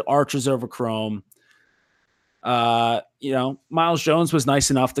 I like Archers over Chrome. Myles Jones was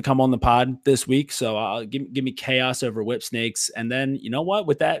nice enough to come on the pod this week, so I'll give me Chaos over Whip Snakes. And then you know what,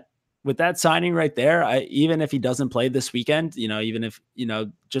 with that signing right there, even if he doesn't play this weekend, even if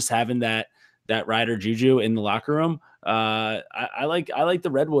just having that rider juju in the locker room, I like the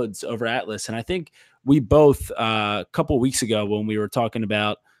Redwoods over Atlas. And I think we both a couple weeks ago when we were talking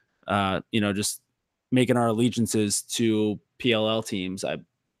about just making our allegiances to PLL teams,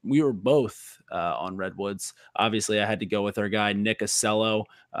 we were both on Redwoods. Obviously, I had to go with our guy Nick Acello,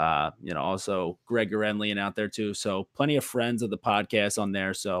 also Greg Renlian out there too. So plenty of friends of the podcast on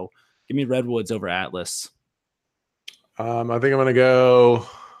there. So give me Redwoods over Atlas. I think I'm going to go,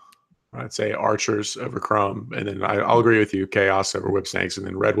 I'd say Archers over Chrome. And then I'll agree with you, Chaos over Whip Snakes. And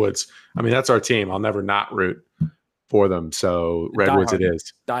then Redwoods. I mean, that's our team. I'll never not root for them. So Redwoods it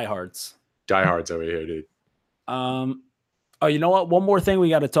is. Diehards over here, dude. Oh, you know what? One more thing we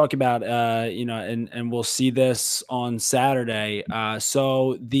got to talk about, and we'll see this on Saturday.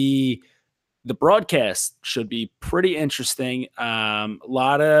 So the broadcast should be pretty interesting. A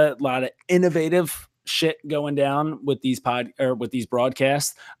lot of innovative shit going down with these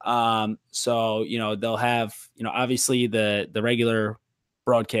broadcasts. So they'll have obviously the regular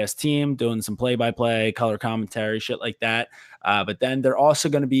broadcast team doing some play-by-play, color commentary, shit like that. But then they're also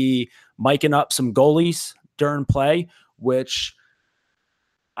going to be miking up some goalies during play, which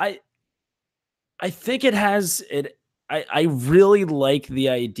I think it has it. I really like the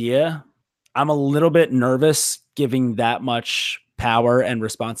idea. I'm a little bit nervous giving that much power and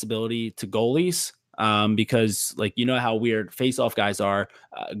responsibility to goalies because how weird face-off guys are.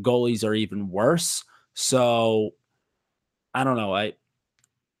 Goalies are even worse. So I don't know.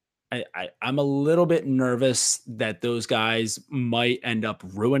 I'm a little bit nervous that those guys might end up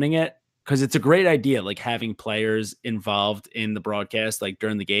ruining it, because it's a great idea, like having players involved in the broadcast, like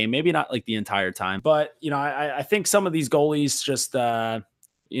during the game, maybe not like the entire time, but I think some of these goalies just,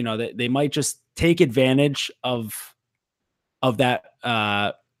 they might just take advantage of that,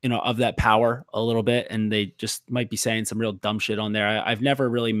 of that power a little bit. And they just might be saying some real dumb shit on there. I've never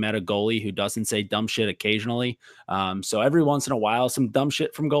really met a goalie who doesn't say dumb shit occasionally. So every once in a while, some dumb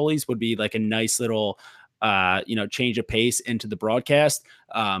shit from goalies would be like a nice little, change of pace into the broadcast.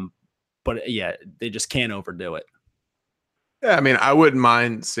 But yeah, they just can't overdo it. Yeah, I mean, I wouldn't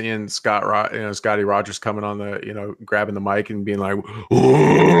mind seeing Scotty Rogers coming on the, grabbing the mic and being like,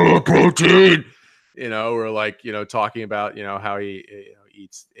 "Oh, protein," or like, talking about, how he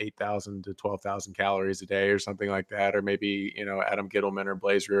eats 8,000 to 12,000 calories a day or something like that. Or maybe, Adam Gittleman or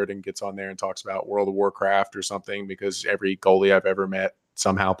Blaze Riordan gets on there and talks about World of Warcraft or something, because every goalie I've ever met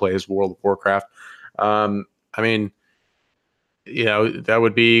somehow plays World of Warcraft. I mean, that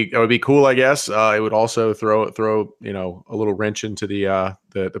would be cool, I guess. It would also throw a little wrench into the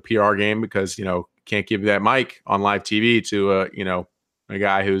PR game, because can't give that mic on live TV to a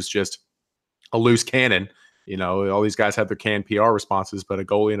guy who's just a loose cannon, You know, all these guys have their canned PR responses, but a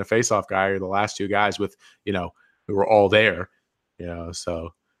goalie and a faceoff guy are the last two guys with, you know, who were all there. You know,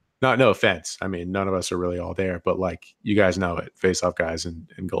 so no offense. I mean, none of us are really all there, but like you guys know it, faceoff guys and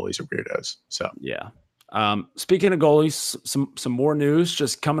goalies are weirdos. So yeah. Speaking of goalies, some more news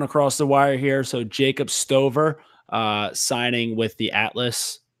just coming across the wire here. So Jacob Stover signing with the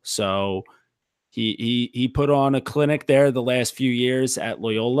Atlas. So he put on a clinic there the last few years at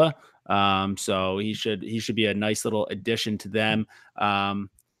Loyola. So he should be a nice little addition to them.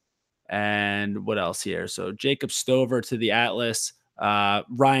 And what else here? So Jacob Stover to the Atlas.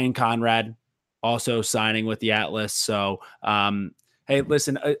 Ryan Conrad also signing with the Atlas. So hey,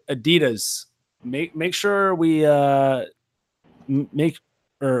 listen, Adidas, make sure we make,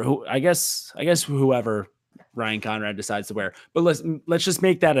 or who, I guess whoever Ryan Conrad decides to wear, but let's just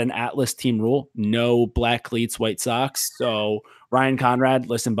make that an Atlas team rule. No black cleats, white socks. So Ryan Conrad,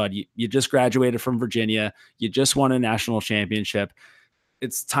 listen, bud, you just graduated from Virginia. You just won a national championship.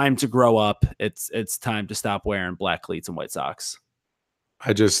 It's time to grow up. It's time to stop wearing black cleats and white socks.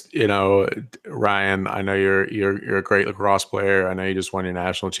 I just, you know, Ryan, I know you're a great lacrosse player. I know you just won your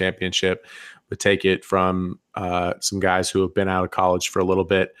national championship, but take it from some guys who have been out of college for a little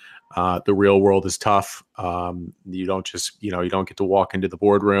bit. The real world is tough. You don't just, you know, you don't get to walk into the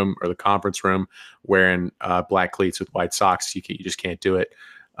boardroom or the conference room wearing black cleats with white socks. You just can't do it.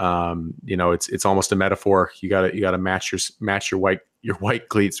 You know, it's almost a metaphor. You gotta match your white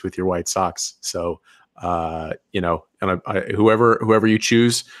cleats with your white socks. So, you know, and whoever you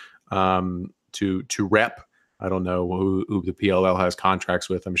choose to rep, I don't know who the PLL has contracts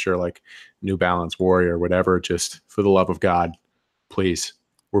with. I'm sure like New Balance, Warrior, whatever. Just for the love of God, please,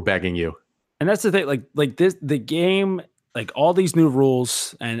 we're begging you. And that's the thing, like this, the game, like all these new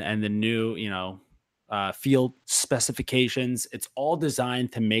rules and the new, you know, field specifications, it's all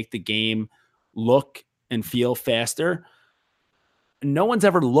designed to make the game look and feel faster. No one's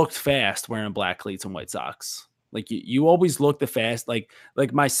ever looked fast wearing black cleats and white socks. Like you always look the fast. Like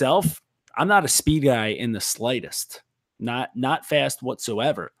myself, I'm not a speed guy in the slightest. Not fast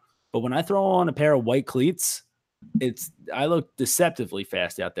whatsoever. But when I throw on a pair of white cleats, I look deceptively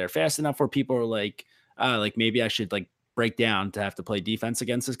fast out there. Fast enough where people are like maybe I should like break down to have to play defense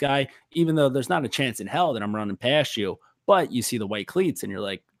against this guy, even though there's not a chance in hell that I'm running past you. But you see the white cleats and you're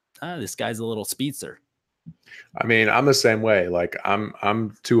like, this guy's a little speedster. I mean, I'm the same way. Like I'm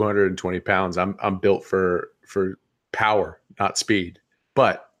 220 pounds. I'm built for power, not speed.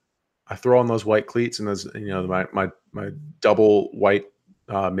 But I throw on those white cleats and those, you know, my double white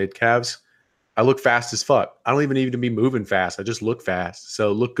mid calves. I look fast as fuck. I don't even need to be moving fast. I just look fast.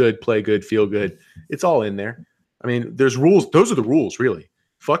 So look good, play good, feel good. It's all in there. I mean, there's rules. Those are the rules, really.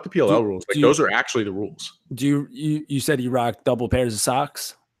 Fuck the PLL rules. Like those are actually the rules. Do you said you rock double pairs of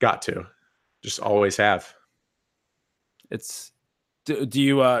socks? Got to. Just always have. It's do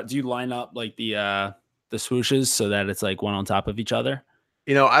you line up like the swooshes so that it's like one on top of each other?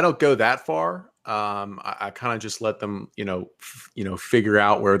 You know, I don't go that far. I kind of just let them, you know, figure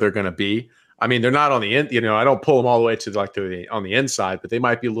out where they're going to be. I mean, they're not on the end, you know, I don't pull them all the way to on the inside, but they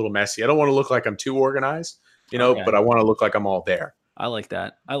might be a little messy. I don't want to look like I'm too organized, you know, but I want to look like I'm all there. I like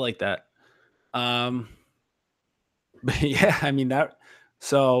that. But yeah, I mean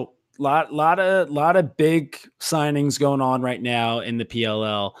so lot of big signings going on right now in the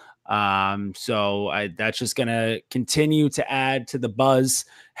PLL. So that's just going to continue to add to the buzz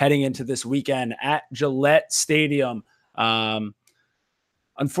heading into this weekend at Gillette Stadium.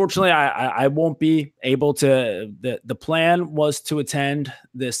 Unfortunately, I won't be able to. The plan was to attend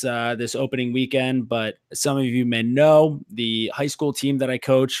this opening weekend, but some of you may know the high school team that I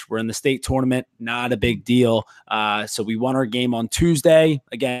coach. We're in the state tournament, not a big deal. So we won our game on Tuesday.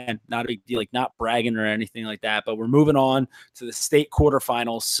 Again, not a big deal, like not bragging or anything like that. But we're moving on to the state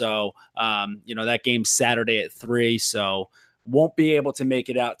quarterfinals. So you know, that game's Saturday at 3. So won't be able to make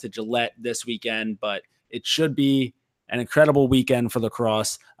it out to Gillette this weekend, but it should be an incredible weekend for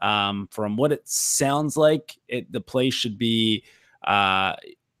lacrosse. From what it sounds like, the place should be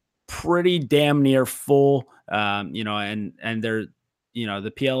pretty damn near full. You know, and they're, you know,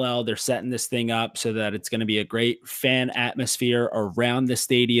 the PLL, they're setting this thing up so that it's going to be a great fan atmosphere around the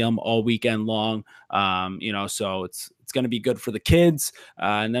stadium all weekend long. You know, so it's going to be good for the kids,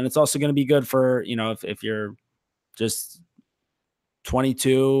 and then it's also going to be good for, you know, if you're just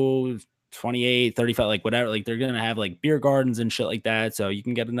 22, 28, 35, like whatever, like they're going to have like beer gardens and shit like that. So you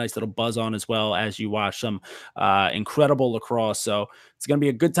can get a nice little buzz on as well as you watch some incredible lacrosse. So it's going to be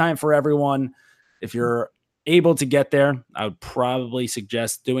a good time for everyone. If you're able to get there, I would probably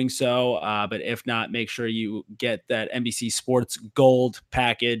suggest doing so. But if not, make sure you get that NBC Sports Gold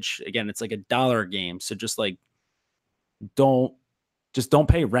package. Again, it's like $1 a game. So just like, don't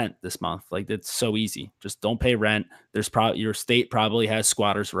pay rent this month. Like, it's so easy. Just don't pay rent. There's probably, your state probably has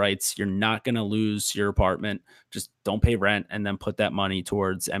squatters rights. You're not going to lose your apartment. Just don't pay rent and then put that money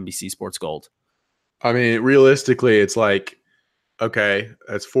towards NBC Sports Gold. I mean, realistically, it's like, okay,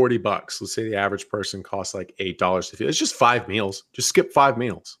 that's $40. Let's say the average person costs like $8 to feed. It's just 5 meals. Just skip 5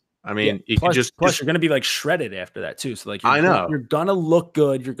 meals. I mean, you plus, can plus you're going to be like shredded after that too. So like, I know you're going to look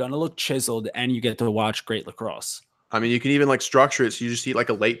good. You're going to look chiseled, and you get to watch great lacrosse. I mean, you can even like structure it so you just eat like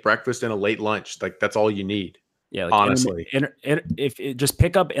a late breakfast and a late lunch. Like, that's all you need. Yeah, like honestly, just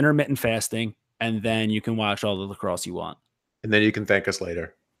pick up intermittent fasting, and then you can watch all the lacrosse you want. And then you can thank us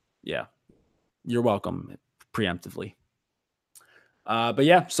later. Yeah, you're welcome preemptively. But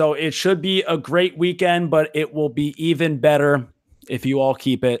yeah, so it should be a great weekend, but it will be even better if you all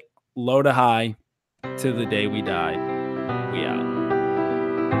keep it low to high till the day we die. We out.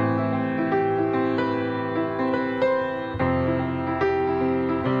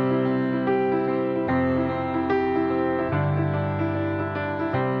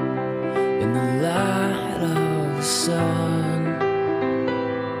 In the light of the sun,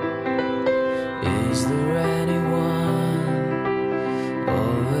 is there anyone,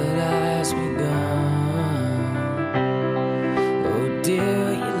 or it has begun? Oh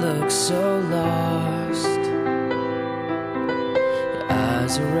dear, you look so lost. Your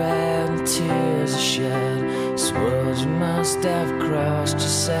eyes are red and tears are shed. This world you must have crossed. You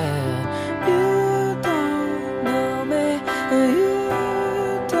said, you don't know me, you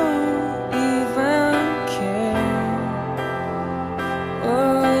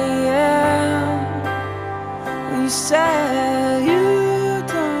said you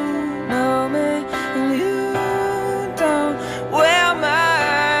don't know me, and you don't wear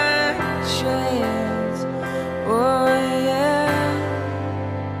my chains. Oh yeah.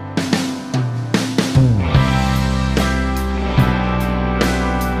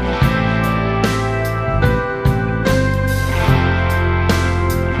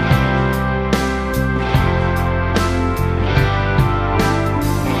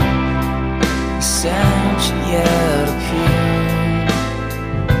 Sent you yet appear.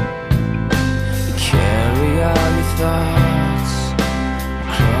 You carry all your thoughts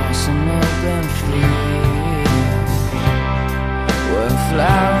across an open field, where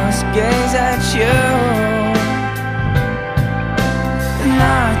flowers gaze at you,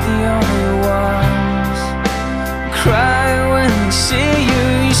 not the only ones cry when they see you.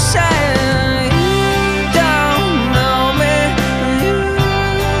 You say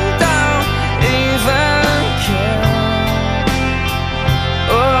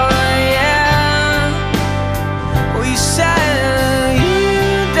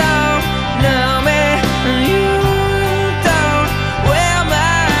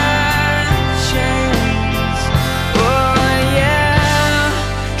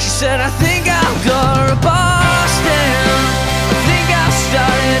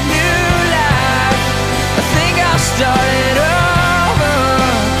started over,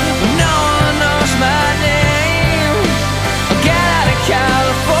 but no one knows my name. I got out of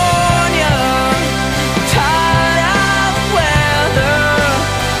California, tired of the weather.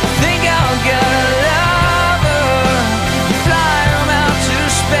 I think I'll get a lover, fly him out to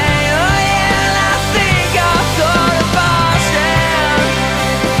Spain. Oh yeah, and I think I'll go to Boston.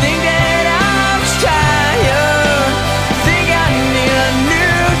 I think that I'm just tired. I think I need a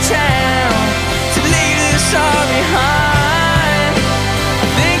new town to leave this all behind. I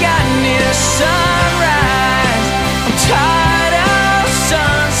think I need a sunrise. I'm tired of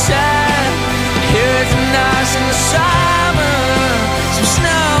sunset. Here it's nice in the summer. Some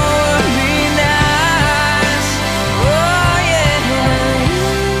snow would be nice. Oh yeah, you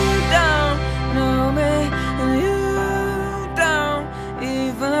don't know me, and you don't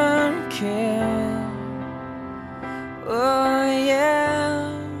even care. Oh yeah.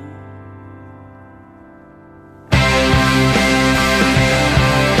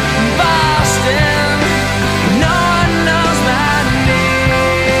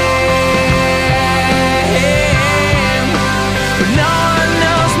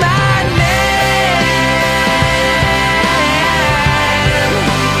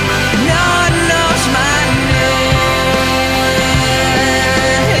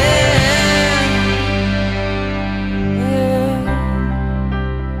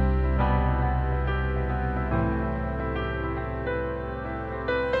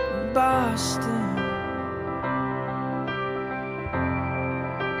 Boston.